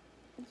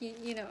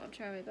 you know, I'm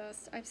trying my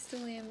best. I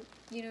still am,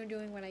 you know,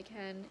 doing what I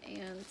can,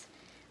 and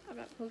I'm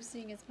not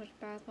posting as much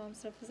bath bomb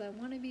stuff as I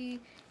want to be,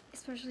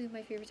 especially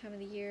my favorite time of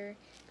the year,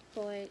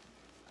 but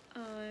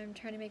I'm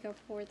trying to make up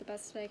for it the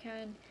best that I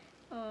can.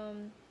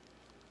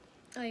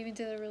 I even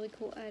did a really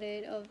cool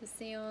edit of the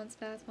Seance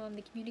bath bomb,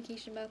 the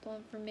communication bath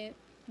bomb for Man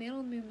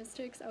on the Moon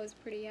Mystics. I was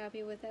pretty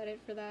happy with the edit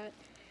for that.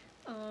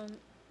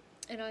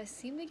 And I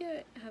seem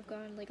to have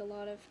gotten like a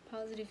lot of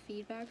positive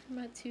feedback from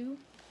that too.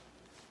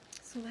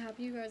 So I'm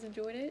happy you guys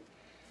enjoyed it.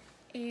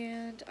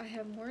 And I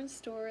have more in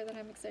store that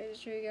I'm excited to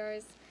show you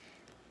guys.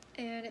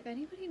 And if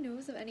anybody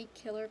knows of any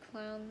killer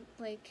clown,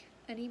 like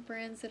any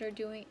brands that are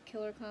doing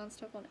killer clown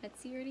stuff on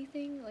Etsy or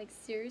anything, like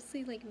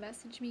seriously, like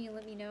message me and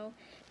let me know,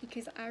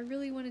 because I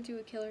really want to do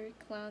a killer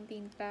clown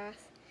themed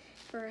bath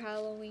for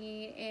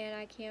Halloween and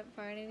I can't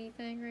find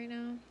anything right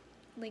now.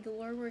 Like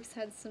Loreworks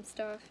had some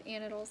stuff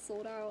and it all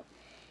sold out,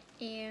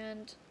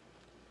 and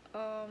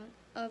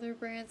other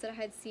brands that I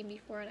had seen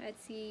before on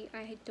Etsy,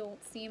 I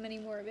don't see them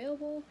anymore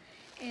available,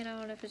 and I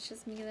don't know if it's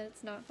just me that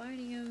it's not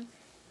finding them,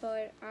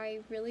 but I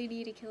really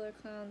need a killer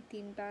clown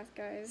themed bath,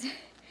 guys.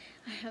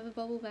 I have a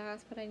bubble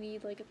bath, but I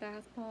need like a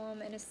bath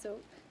bomb and a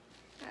soap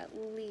at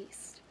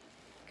least,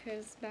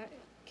 because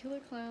killer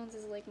clowns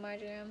is like my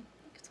jam.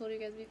 Like I told you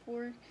guys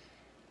before,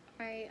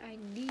 I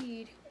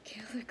need a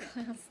killer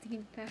clowns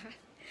themed bath.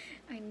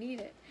 I need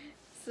it.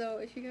 So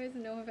if you guys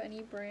know of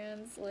any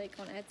brands like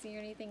on Etsy or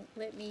anything,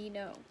 let me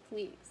know,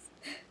 please.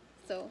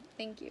 So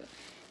thank you.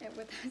 And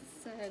with that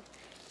said,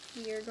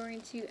 we are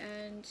going to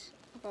end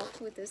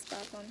off with this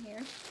bath bomb here.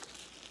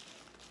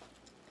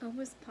 I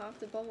almost popped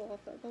the bubble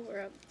off that bubble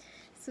wrap.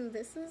 So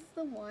this is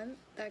the one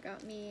that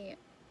got me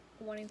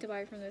wanting to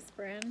buy from this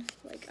brand.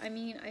 Like, I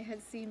mean, I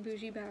had seen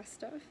bougie bath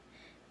stuff,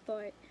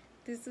 but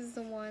this is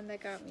the one that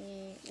got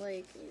me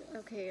like,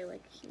 okay,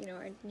 like, you know,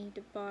 I need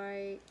to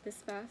buy this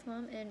bath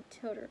bomb and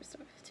Totoro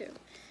stuff too.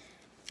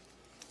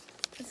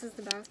 This is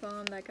the bath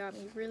bomb that got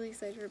me really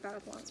excited for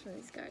bath bombs from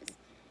these guys.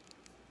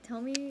 Tell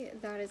me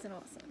that isn't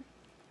awesome.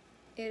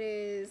 It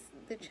is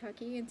the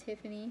Chucky and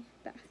Tiffany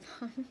bath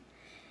bomb.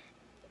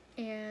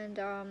 And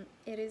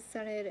it is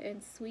scented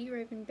in sweet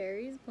ripened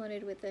berries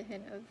blended with a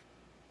hint of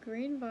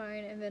green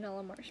vine and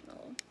vanilla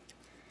marshmallow,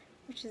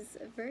 which is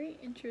a very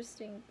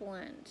interesting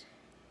blend.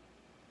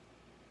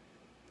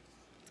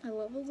 I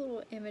love a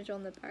little image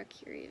on the back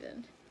here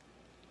even.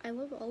 I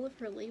love all of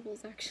her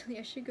labels actually.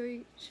 I should go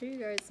show you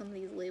guys some of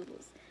these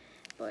labels.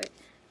 But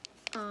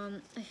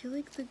I feel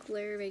like the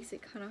glare makes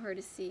it kind of hard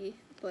to see,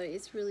 but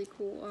it's really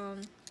cool.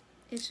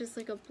 It's just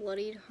like a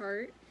bloodied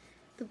heart.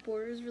 The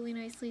border is really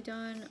nicely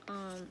done.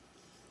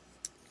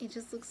 It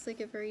just looks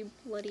like a very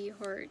bloody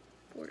heart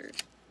border.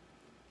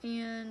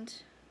 And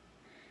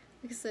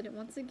like I said,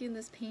 once again,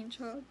 this paint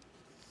job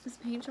is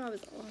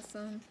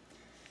awesome.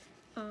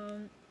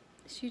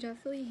 She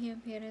definitely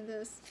hand painted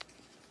this.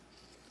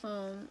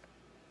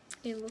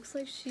 It looks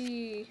like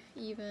she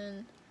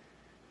even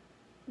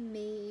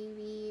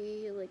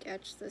maybe like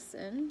etched this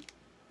in.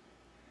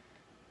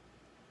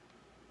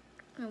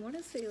 I want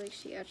to say like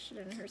she etched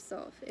it in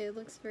herself. It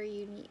looks very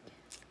unique,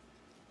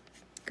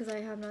 because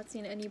I have not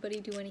seen anybody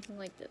do anything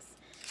like this.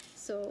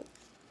 So,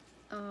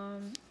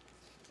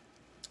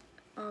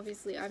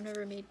 obviously I've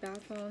never made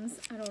bath bombs.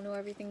 I don't know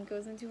everything that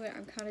goes into it.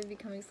 I'm kind of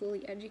becoming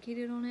slowly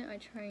educated on it. I'm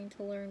trying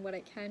to learn what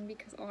I can,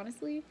 because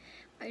honestly,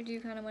 I do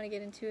kind of want to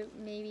get into it,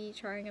 maybe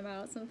trying them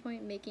out at some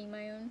point, making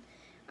my own.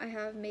 I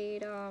have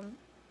made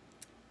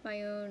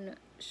my own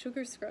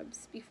sugar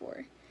scrubs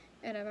before,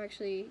 and I've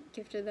actually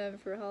gifted them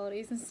for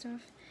holidays and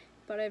stuff,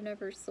 but I've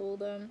never sold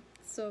them.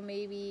 So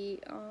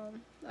maybe,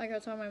 I got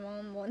to tell my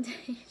mom one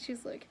day,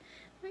 she's like,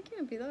 "That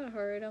can't be that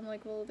hard." I'm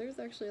like, well, there's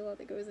actually a lot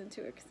that goes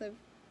into it, because I've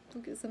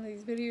looked at some of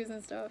these videos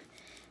and stuff,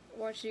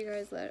 watched you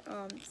guys that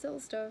sell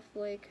stuff,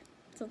 like,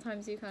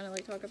 sometimes you kind of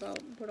like talk about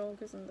what all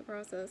goes into the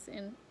process,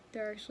 and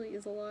there actually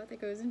is a lot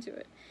that goes into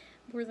it,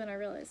 more than I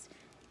realized.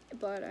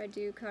 But I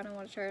do kind of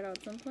want to try it out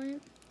at some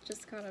point,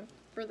 just kind of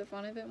for the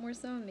fun of it more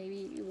so.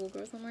 Maybe it will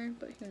go somewhere,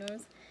 but who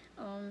knows.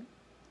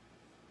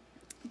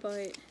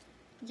 But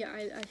yeah,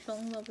 I fell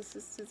in love with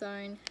this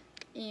design,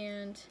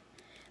 and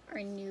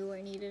I knew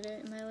I needed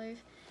it in my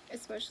life,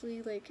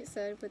 especially like I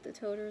said with the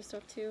Totoro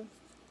stuff too.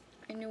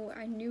 I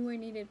knew I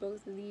needed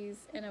both of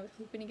these, and I was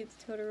hoping to get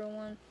the Totoro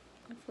one.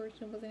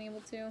 Unfortunately, wasn't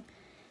able to,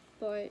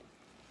 but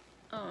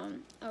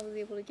I was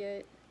able to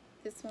get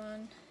this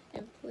one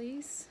in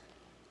place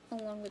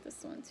along with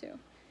this one too.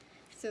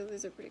 So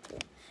those are pretty cool.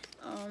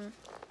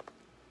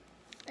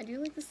 I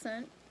do like the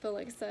scent, but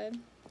like I said,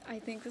 I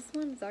think this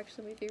one is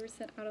actually my favorite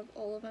scent out of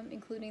all of them,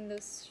 including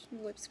this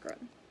lip scrub.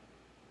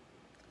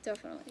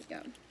 Definitely,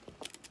 yeah.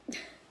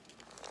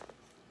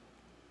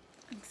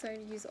 I'm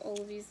excited to use all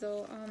of these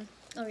though.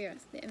 Oh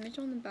yes, the image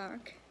on the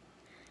back.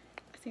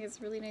 I think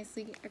it's really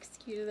nicely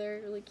executed there,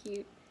 really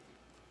cute.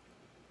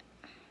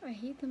 I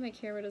hate that my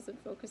camera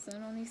doesn't focus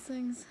in on these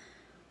things.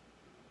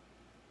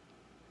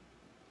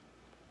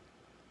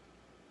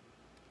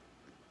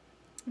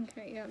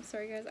 Okay, yeah, I'm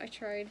sorry guys, I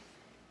tried.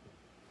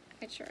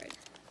 I tried.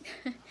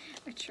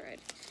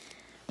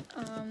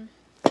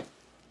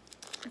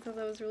 I thought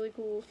that was really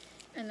cool.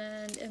 And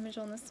then the image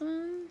on this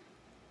one,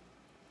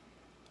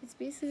 it's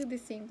basically the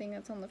same thing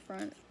that's on the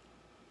front,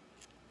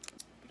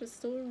 but it's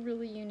still a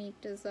really unique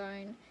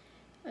design.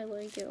 I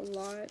like it a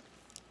lot.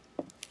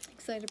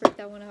 Excited to break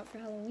that one out for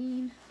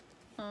Halloween.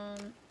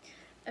 And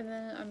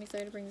then I'm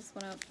excited to bring this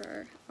one out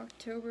for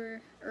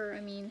October, or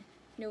I mean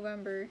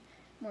November,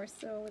 more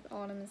so with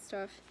autumn and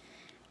stuff.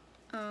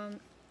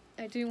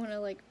 I do want to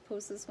like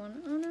post this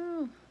one. Oh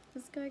no,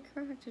 this guy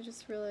cracked, I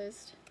just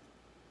realized.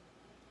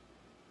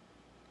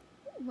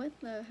 What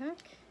the heck?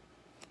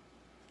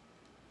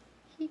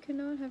 He could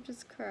not have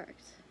just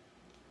cracked.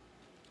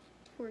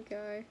 Poor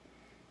guy.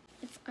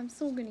 I'm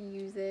still gonna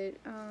use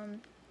it.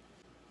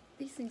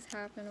 These things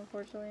happen,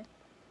 unfortunately.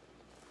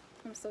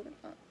 I'm still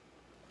gonna...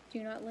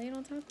 do not lay it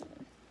on top of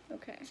them.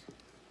 Okay.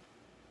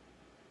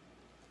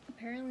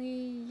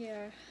 Apparently,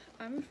 yeah.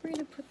 I'm afraid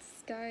to put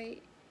this guy...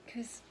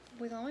 because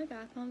with all my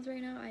bath bombs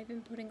right now, I've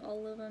been putting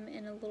all of them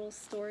in a little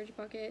storage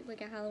bucket,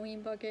 like a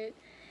Halloween bucket,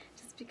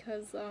 just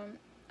because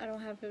I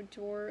don't have a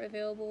drawer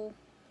available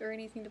or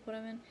anything to put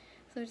them in.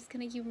 So I'm just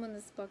gonna keep them in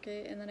this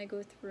bucket, and then I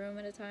go through them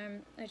at a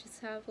time. I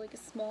just have like a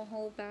small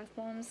haul of bath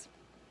bombs.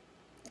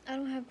 I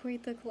don't have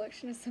quite the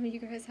collection as some of you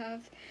guys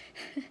have.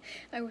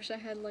 I wish I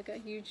had like a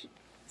huge,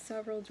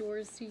 several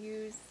drawers to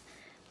use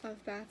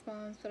of bath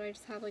bombs, but I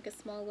just have like a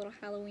small little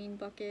Halloween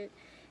bucket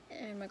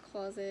in my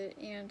closet,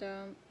 and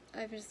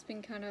I've just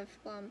been kind of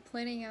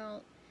planning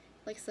out,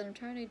 like I said, I'm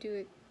trying to do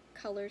it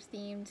color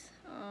themed,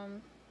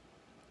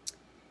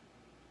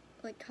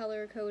 like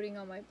color coding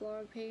on my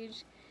blog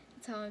page.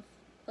 That's how I'm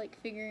like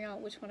figuring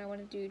out which one I want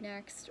to do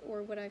next,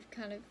 or what I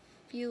kind of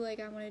feel like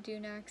I want to do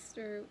next,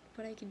 or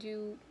what I could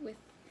do with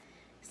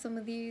some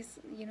of these,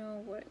 you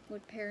know, what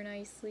would pair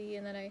nicely,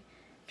 and then I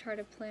try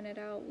to plan it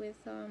out with,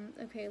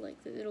 okay, like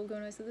it'll go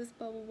nice with this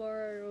bubble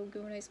bar, or it'll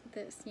go nice with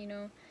this, you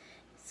know.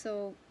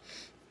 So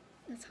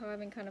that's how I've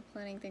been kind of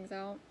planning things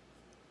out,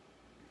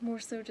 more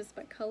so just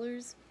by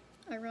colors,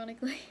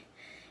 ironically.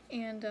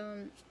 And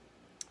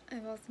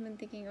I've also been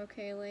thinking,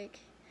 okay, like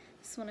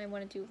this one I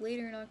want to do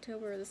later in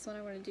October, or this one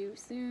I want to do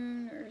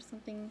soon, or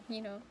something,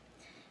 you know.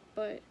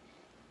 But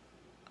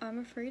I'm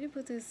afraid to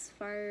put this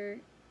fire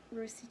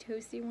roasty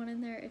toasty one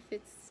in there if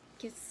it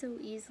gets so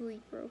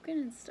easily broken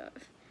and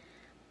stuff.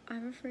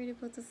 I'm afraid to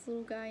put this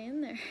little guy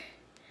in there.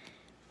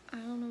 I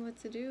don't know what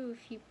to do if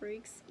he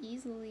breaks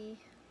easily.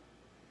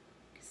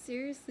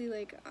 Seriously,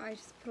 like, I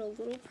just put a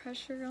little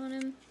pressure on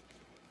him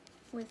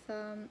with,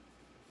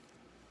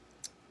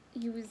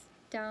 he was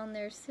down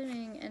there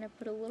sitting, and I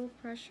put a little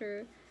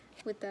pressure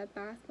with that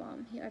bath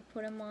bomb. I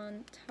put him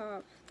on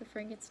top, the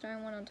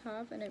Frankenstein one on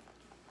top, and it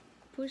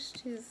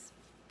pushed his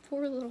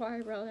poor little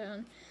eyebrow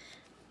down.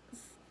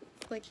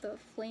 Like the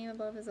flame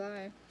above his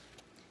eye.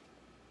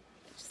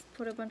 Just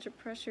put a bunch of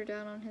pressure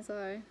down on his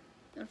eye,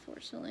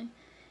 unfortunately.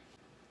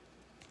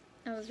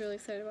 I was really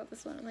excited about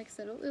this one. Like I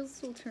said, it'll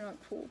still turn out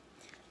cool,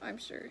 I'm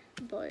sure.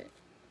 But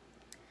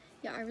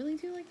yeah, I really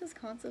do like this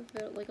concept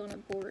of it like on a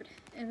board,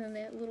 and then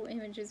that little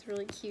image is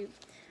really cute.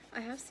 I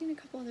have seen a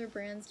couple other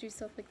brands do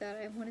stuff like that.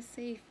 I want to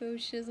say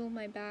Faux Shizzle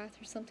My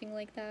Bath or something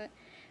like that.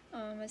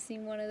 I've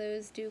seen one of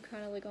those do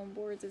kind of like on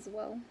boards as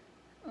well.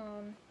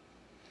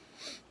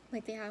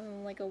 Like they have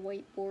them like a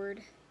whiteboard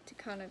to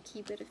kind of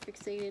keep it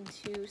fixated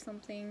to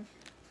something.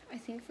 I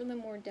think for the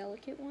more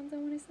delicate ones, I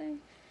want to say.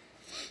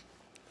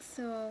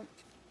 So,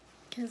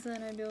 because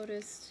then I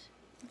noticed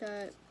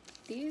that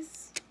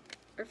these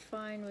are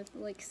fine with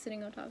like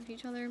sitting on top of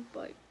each other,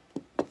 but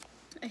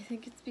I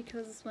think it's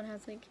because this one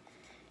has like,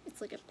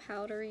 it's like a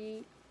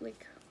powdery,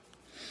 like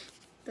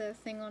the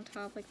thing on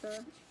top, like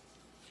the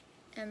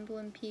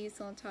emblem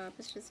piece on top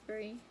is just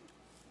very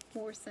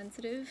more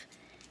sensitive.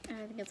 And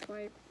I think that's why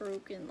it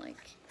broke, and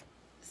like,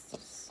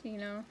 you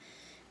know,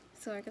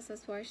 so I guess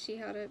that's why she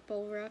had it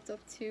bubble wrapped up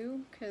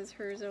too, because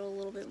hers are a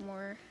little bit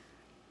more,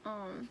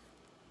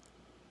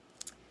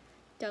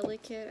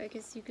 delicate, I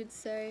guess you could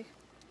say.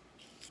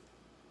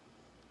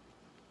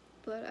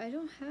 But I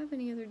don't have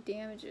any other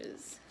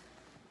damages.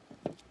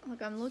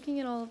 Like, I'm looking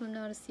at all of them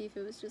now to see if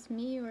it was just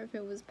me, or if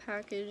it was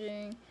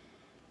packaging,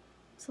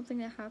 something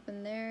that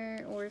happened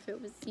there, or if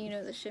it was, you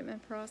know, the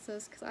shipment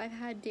process, because I've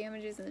had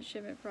damages in the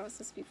shipment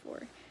process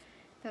before.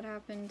 That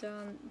happened,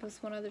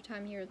 was one other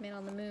time here with Man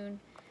on the Moon.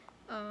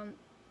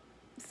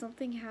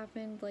 Something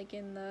happened, like,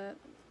 in the,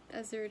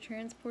 as they were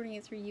transporting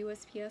it through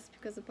USPS,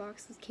 because the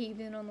box was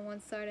caved in on the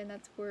one side, and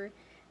that's where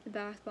the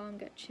bath bomb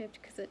got chipped,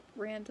 because it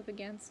ran up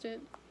against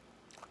it.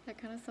 That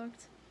kind of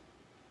sucked.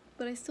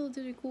 But I still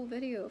did a cool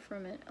video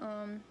from it.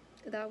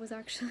 That was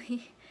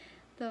actually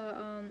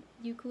the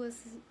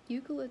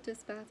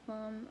eucalyptus bath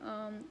bomb,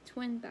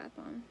 twin bath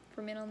bomb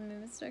for Man on the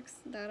Moon sticks.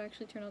 That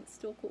actually turned out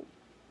still cool.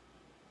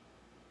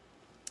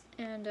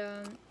 And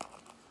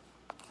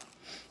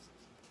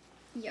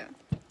yeah,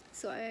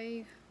 so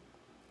I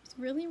was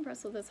really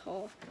impressed with this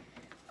haul.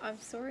 I'm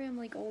sorry I'm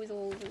like always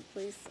all over the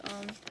place.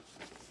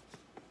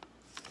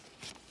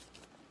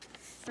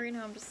 Right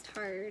now I'm just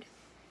tired,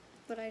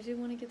 but I did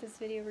want to get this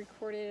video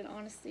recorded, and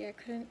honestly I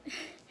couldn't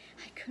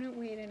I couldn't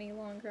wait any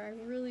longer. I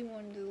really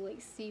wanted to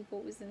like see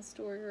what was in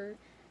store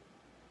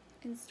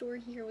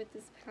here with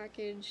this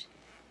package.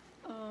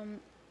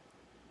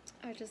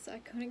 I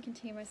couldn't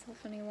contain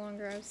myself any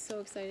longer. I was so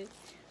excited.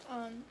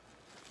 And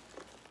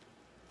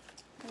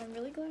I'm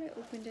really glad I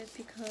opened it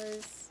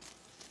because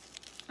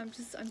I'm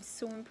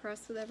so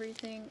impressed with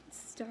everything.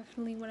 It's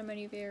definitely one of my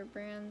new favorite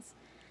brands.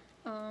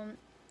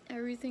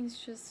 Everything's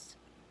just,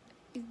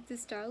 the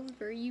style is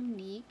very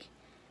unique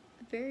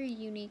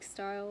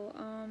style.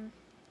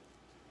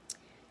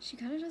 She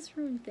kind of does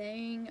her own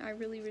thing. I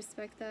really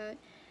respect that.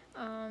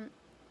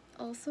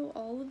 Also,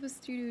 all of the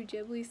Studio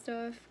Ghibli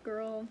stuff,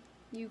 girl,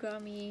 you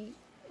got me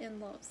in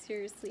love,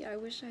 seriously. I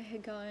wish I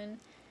had gotten,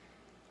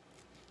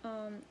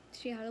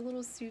 she had a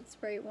little Suit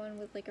Sprite one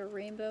with like a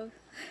rainbow,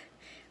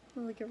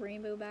 like a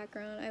rainbow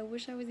background. I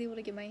wish I was able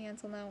to get my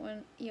hands on that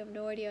one. You have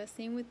no idea.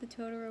 Same with the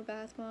Totoro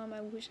Bath Bomb.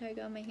 I wish I had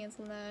gotten my hands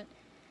on that.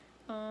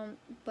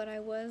 But I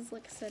was,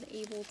 like I said,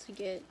 able to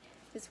get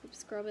this Whip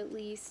Scrub at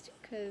least,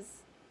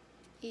 because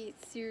it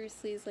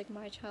seriously is like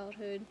my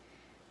childhood.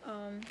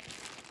 Well,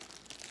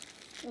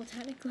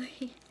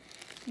 technically,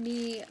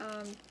 me,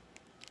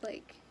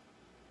 like,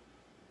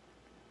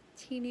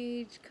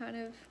 teenage, kind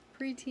of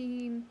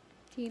preteen,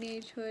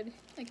 teenagehood,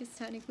 I guess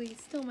technically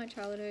still my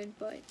childhood,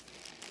 but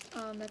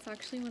that's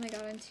actually when I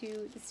got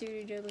into the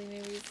Studio Ghibli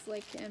movies,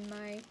 like, and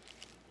my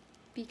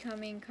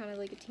becoming kind of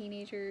like a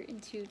teenager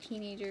into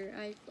teenager.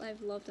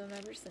 I've loved them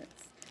ever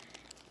since.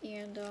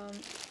 And the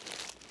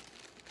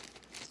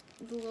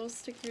little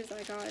stickers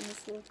I got in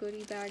this little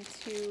goodie bag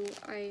too,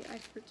 I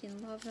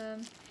freaking love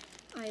them.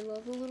 I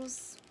love the little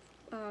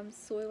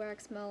soy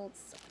wax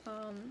melts.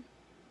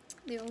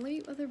 The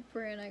only other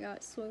brand I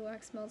got soy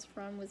wax melts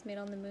from was Made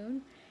on the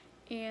Moon,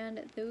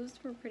 and those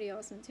were pretty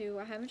awesome too.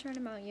 I haven't tried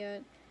them out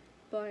yet,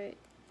 but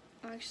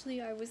actually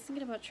I was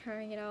thinking about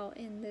trying it out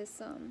in this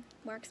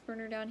wax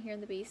burner down here in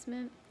the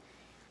basement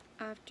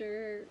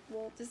after,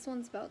 well, this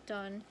one's about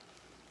done,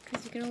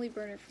 because you can only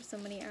burn it for so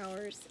many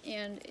hours,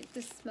 and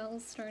the smell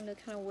is starting to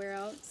kind of wear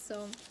out,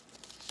 so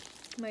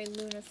my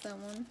Luna scent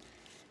one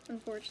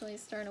unfortunately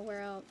is starting to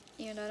wear out,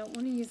 and I don't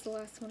want to use the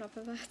last one up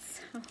of that,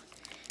 so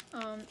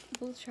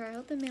we'll try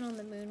out the Man on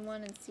the Moon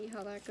one and see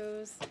how that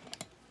goes.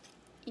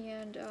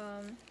 And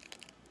I'm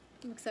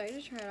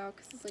excited to try it out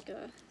because it's like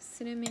a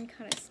cinnamon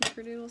kind of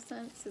snickerdoodle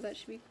scent, so that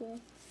should be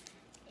cool.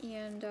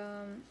 And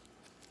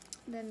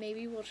then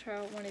maybe we'll try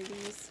out one of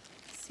these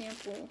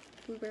sample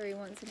blueberry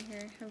ones in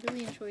here. I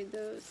really enjoyed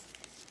those.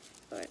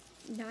 But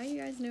now you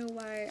guys know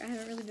why I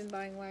haven't really been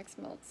buying wax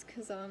melts,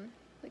 because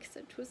like I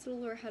said, Twisted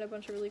Allure had a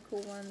bunch of really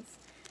cool ones.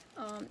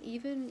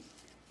 Even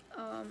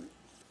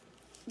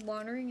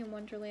Wandering in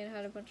Wonderland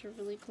had a bunch of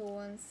really cool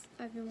ones.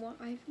 I've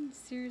been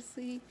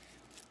seriously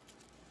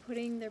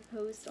putting their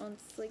post on,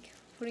 like,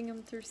 putting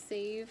them through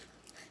save,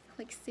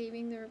 like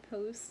saving their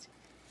post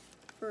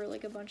for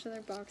like a bunch of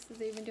their boxes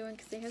they've been doing,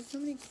 because they have so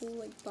many cool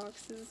like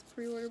boxes,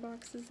 pre-order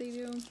boxes they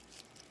do,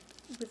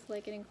 with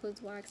like, it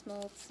includes wax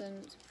melts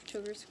and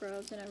sugar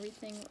scrubs and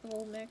everything, a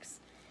whole mix.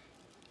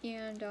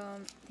 And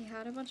they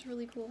had a bunch of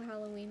really cool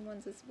Halloween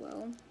ones as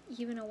well,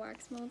 even a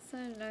wax melt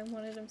set, and I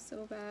wanted them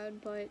so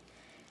bad, but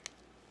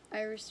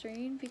I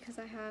restrained because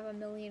I have a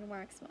million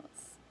wax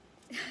melts.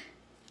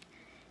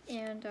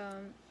 And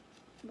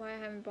why I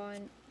haven't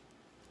bought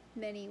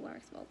many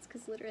wax melts,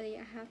 because literally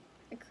I have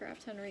a crap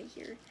ton right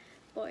here.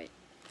 But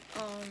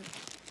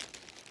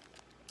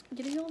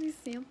getting all these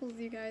samples,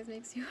 you guys,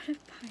 makes me want to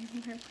buy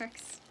more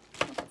wax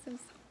melts.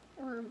 It's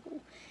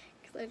horrible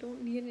because I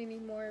don't need any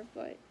more,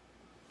 but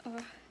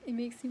it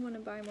makes me want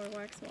to buy more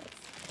wax melts,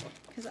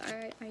 because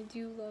I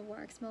do love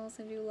wax melts,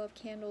 I do love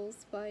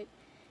candles, but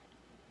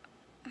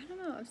I don't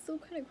know, I'm still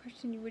kind of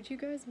questioning, would you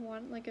guys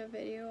want like a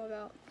video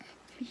about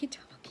me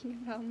talking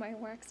about my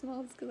wax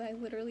melts? Because I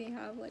literally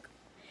have like,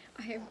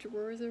 I have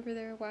drawers over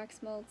there of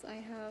wax melts, I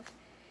have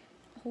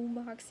a whole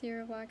box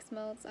here of wax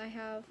melts, I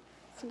have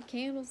some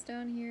candles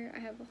down here, I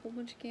have a whole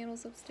bunch of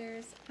candles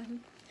upstairs.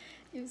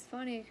 It was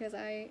funny because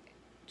I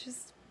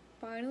just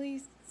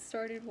finally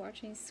started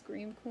watching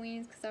Scream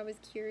Queens because I was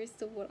curious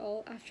to what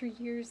all, after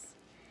years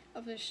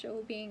of the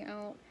show being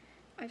out,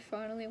 I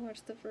finally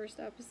watched the first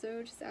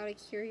episode just out of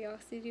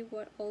curiosity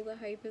what all the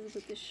hype is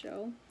with this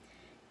show.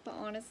 But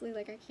honestly,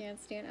 like, I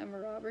can't stand Emma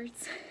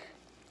Roberts.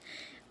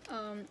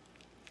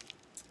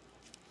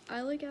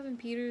 I like Evan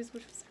Peters,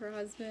 which was her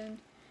husband,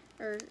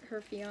 or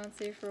her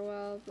fiance for a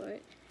while,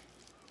 but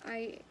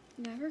I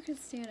never could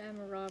stand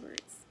Emma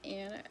Roberts,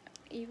 and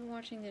even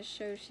watching this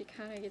show, she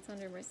kind of gets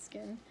under my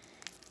skin.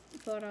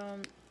 But I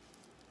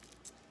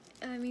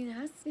mean,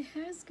 it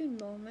has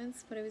good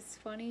moments, but it was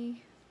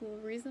funny. Well,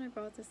 the reason I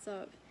brought this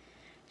up,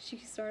 she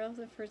started off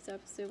the first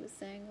episode with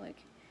saying, like,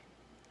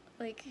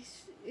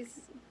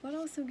 is what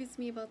also gets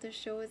me about this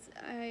show is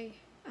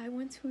I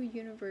went to a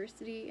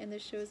university, and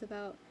this show's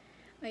about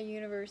a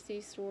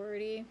university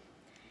sorority,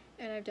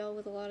 and I've dealt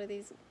with a lot of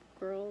these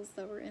girls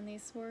that were in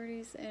these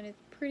sororities, and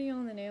it's pretty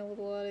on the nail with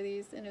a lot of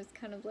these, and it's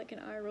kind of like an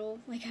eye roll.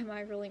 Like, I'm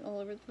eye rolling all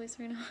over the place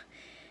right now.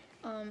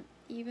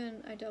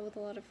 Even I dealt with a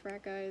lot of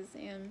frat guys,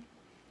 and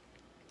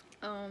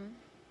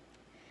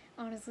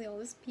honestly, all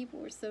those people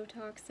were so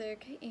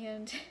toxic,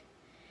 and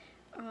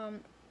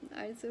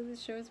I'd say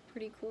this show is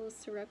pretty close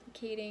to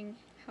replicating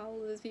how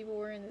those people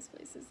were in those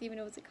places. Even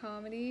though it's a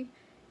comedy,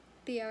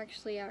 they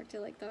actually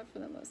acted like that for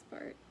the most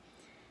part.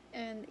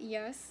 And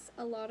yes,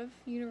 a lot of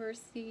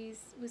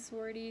universities with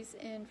sororities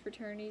and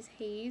fraternities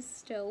haze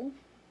still.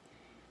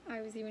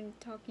 I was even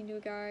talking to a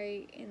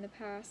guy in the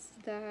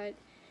past that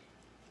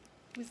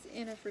was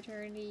in a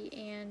fraternity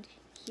and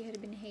he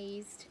had been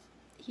hazed.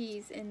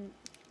 He's in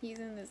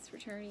this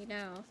fraternity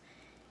now,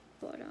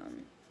 but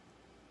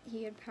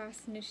he had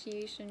passed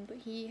initiation, but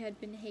he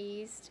had been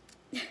hazed.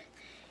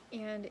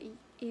 And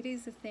it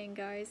is a thing,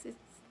 guys.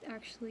 It's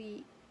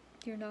actually,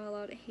 you're not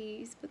allowed to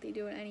haze, but they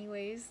do it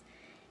anyways.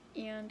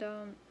 And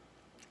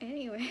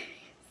anyways,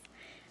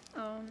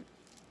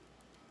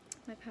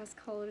 my past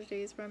college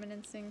days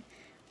reminiscing.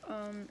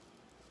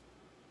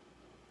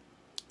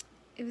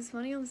 It was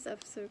funny on this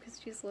episode because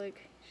she's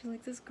like,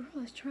 this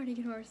girl is trying to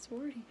get our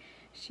sorority.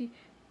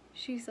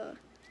 She's a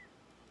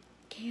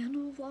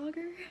candle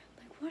vlogger?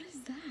 Like, what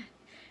is that?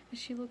 And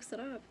she looks it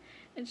up,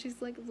 and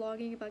she's like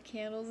vlogging about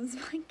candles and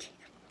smelling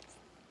candles.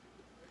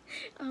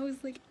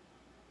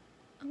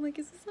 I'm like,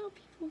 is this how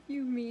people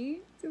view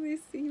me? Do they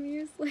see me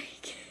as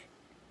like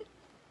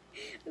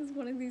as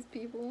one of these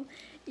people?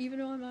 Even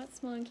though I'm not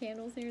smelling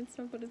candles here and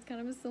stuff, but it's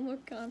kind of a similar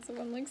concept.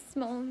 I'm like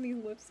smelling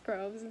these lip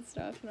scrubs and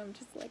stuff, and I'm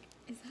just like,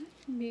 is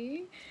that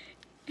me?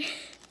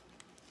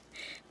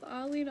 But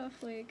oddly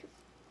enough, like,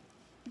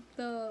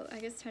 I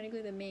guess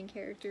technically the main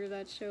character of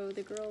that show,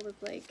 the girl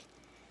with like,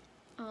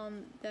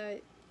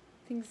 that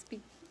thinks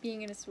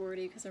being in a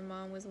sorority because her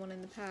mom was one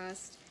in the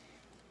past,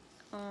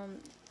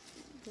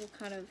 will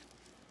kind of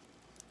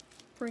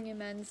bring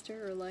amends to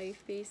her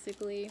life,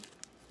 basically,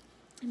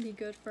 and be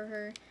good for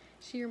her.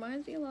 She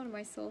reminds me a lot of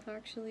myself,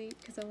 actually,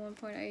 because at one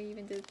point I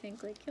even did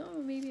think, like,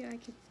 oh, maybe I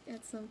could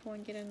at some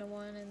point get into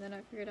one, and then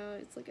I figured out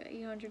it's like a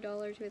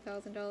 $800 to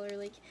 $1,000,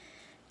 like,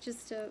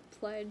 just a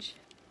pledge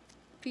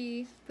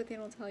fee, but they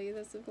don't tell you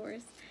this, of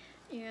course.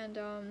 And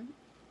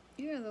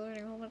yeah, they're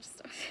learning a whole bunch of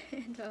stuff.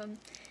 And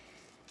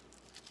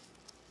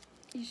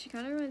she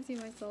kind of reminds me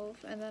of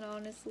myself. And then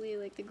honestly,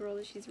 like, the girl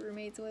that she's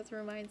roommates with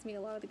reminds me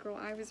a lot of the girl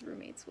I was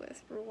roommates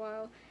with for a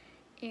while.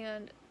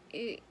 And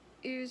it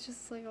was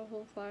just like a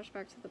whole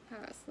flashback to the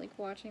past. Like,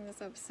 watching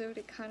this episode,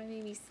 it kind of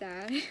made me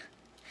sad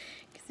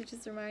because it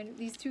just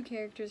these two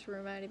characters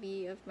reminded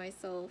me of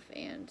myself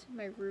and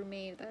my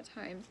roommate at that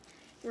time.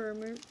 We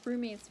were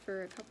roommates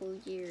for a couple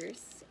of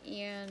years,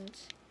 and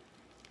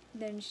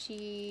then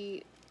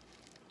she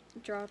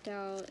dropped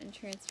out and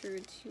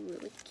transferred to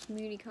like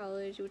community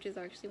college, which is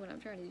actually what I'm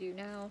trying to do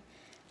now.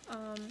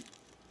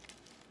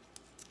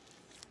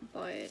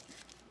 But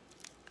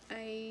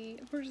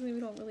unfortunately, we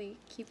don't really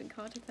keep in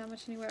contact that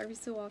much anymore. Every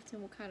so often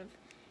we'll kind of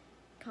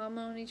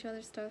comment on each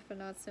other's stuff, but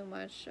not so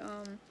much.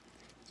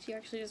 She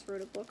actually just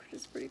wrote a book, which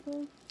is pretty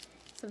cool,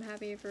 so I'm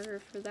happy for her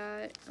for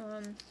that.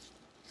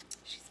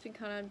 She's been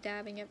kind of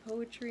dabbing at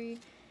poetry.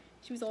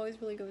 She was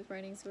always really good with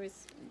writing, so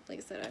like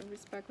I said, I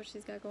respect what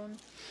she's got going.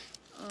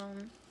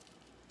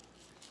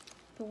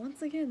 But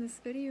once again, this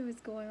video is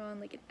going on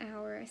like an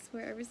hour. I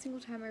swear, every single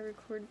time I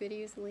record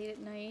videos late at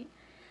night,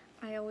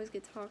 I always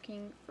get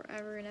talking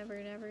forever and ever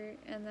and ever,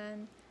 and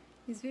then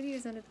these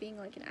videos end up being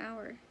like an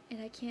hour,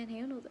 and I can't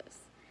handle this.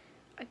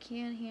 I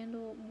can't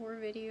handle more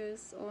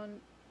videos on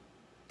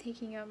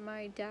taking up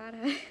my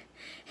data,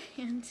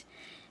 and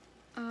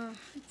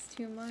it's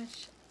too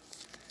much.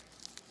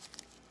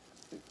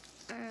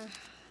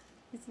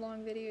 These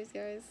long videos,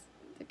 guys,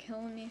 they're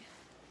killing me.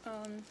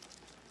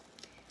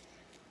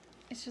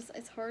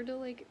 It's hard to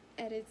like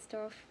edit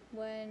stuff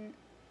when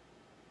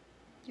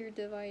your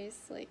device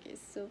like is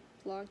so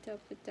locked up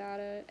with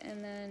data,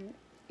 and then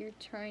you're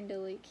trying to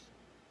like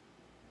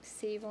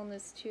save on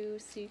this too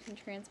so you can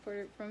transport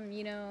it from,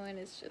 and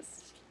it's a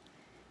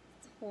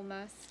whole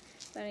mess.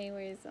 But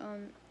anyways, I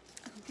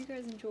hope you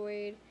guys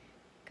enjoyed.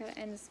 Gotta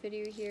end this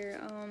video here.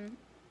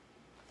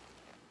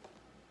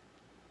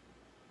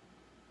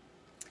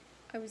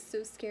 I was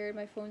so scared.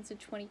 My phone said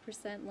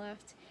 20%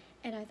 left,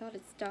 and I thought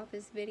it'd stop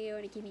this video,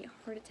 and it gave me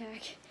a heart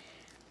attack.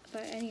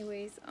 But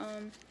anyways,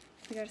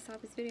 we gotta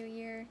stop this video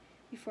here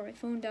before my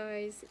phone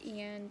dies,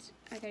 and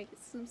I gotta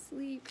get some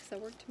sleep because I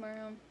work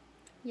tomorrow.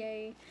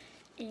 Yay.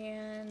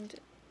 And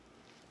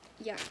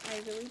yeah, I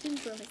really did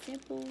enjoy my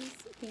samples.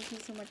 Thank you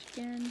so much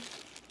again.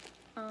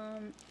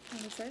 I'm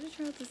excited to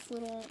try out this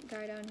little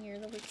guy down here,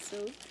 the wig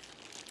soap,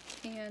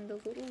 and the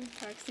little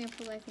wax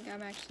sample. I think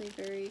I'm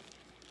actually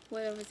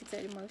what I was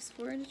excited most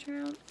for to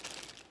try out.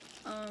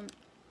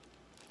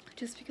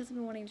 Just because I've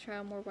been wanting to try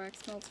out more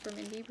wax melts from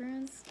indie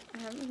brands. I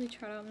haven't really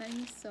tried out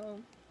many, so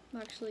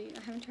actually I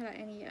haven't tried out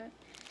any yet.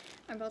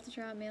 I'm about to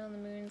try out Man on the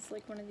Moons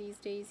like one of these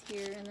days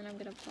here, and then I'm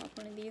gonna pop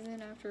one of these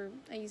in after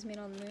I use Man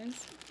on the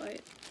Moons.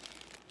 But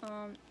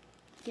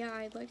yeah,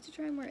 I'd like to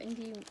try more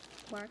indie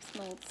wax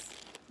melts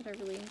that I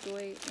really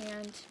enjoy,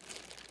 and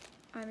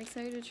I'm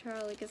excited to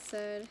try, like I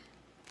said,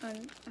 I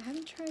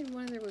haven't tried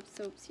one of their whip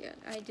soaps yet.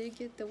 I did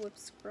get the whip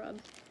scrub,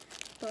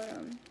 but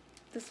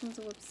this one's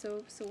a whip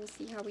soap, so we'll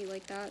see how we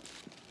like that.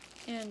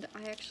 And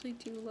I actually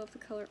do love the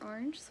color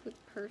orange, so it's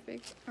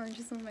perfect. Orange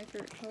is one of my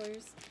favorite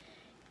colors,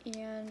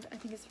 and I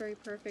think it's very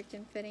perfect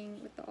and fitting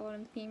with the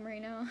autumn theme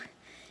right now.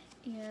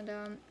 And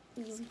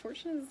it was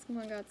unfortunate this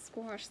one got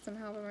squashed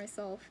somehow by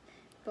myself,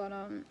 but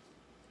I'm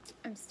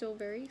still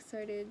very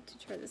excited to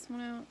try this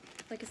one out.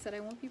 Like I said, I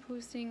won't be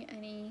posting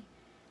any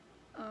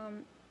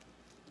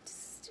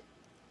just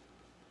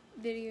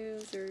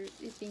videos or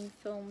it being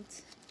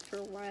filmed for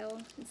a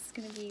while. It's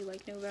gonna be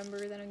like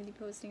November that I'm gonna be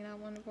posting that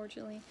one,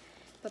 unfortunately.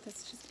 But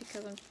that's just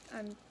because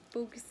I'm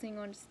focusing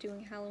on just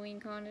doing Halloween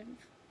content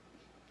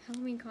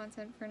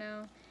for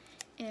now,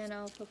 and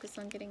I'll focus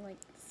on getting like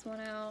this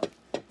one out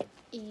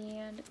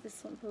and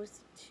this one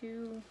posted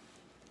too.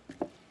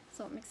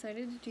 So I'm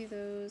excited to do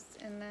those,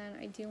 and then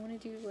I do want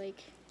to do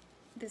like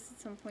this at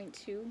some point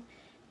too,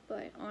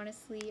 but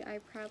honestly I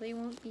probably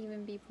won't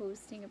even be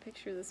posting a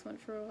picture of this one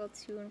for a while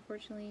too,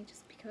 unfortunately,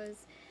 just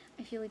because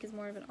I feel like it's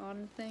more of an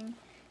autumn thing.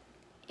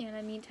 And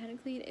I mean,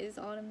 technically it is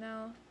autumn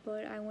now,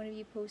 but I want to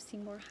be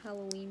posting more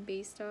Halloween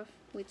based stuff,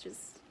 which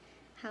is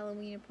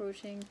Halloween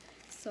approaching,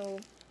 so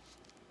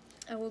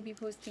I will be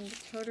posting the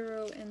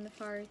Totoro and the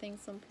fire thing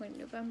some point in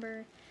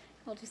November.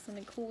 I'll do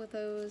something cool with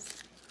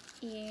those,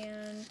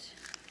 and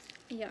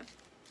yeah,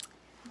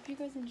 hope you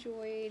guys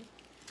enjoyed.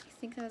 I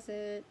think that's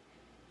it.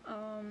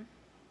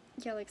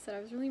 Yeah, like I said,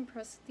 I was really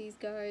impressed with these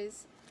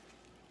guys,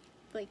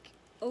 like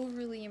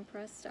overly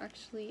impressed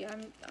actually.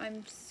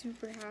 I'm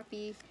super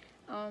happy.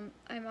 I'm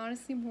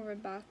honestly more of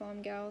a bath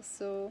bomb gal,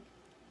 so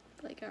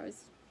like I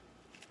was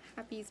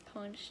happy as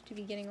punch to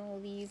be getting all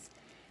of these.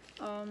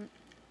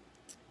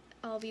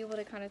 I'll be able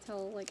to kind of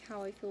tell like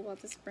how I feel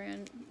about this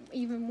brand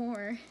even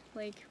more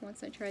like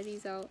once I try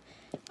these out.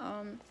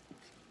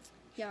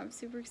 Yeah, I'm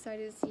super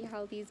excited to see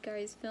how these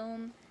guys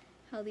film,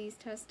 how these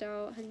test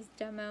out, how these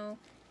demo,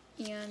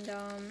 and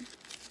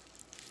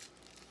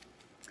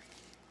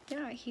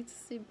yeah, I hate to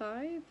say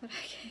bye, but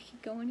I can't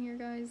keep going here,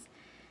 guys.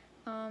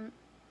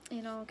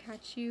 And I'll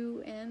catch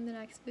you in the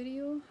next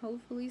video,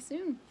 hopefully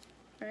soon.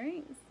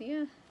 Alright, see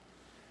ya.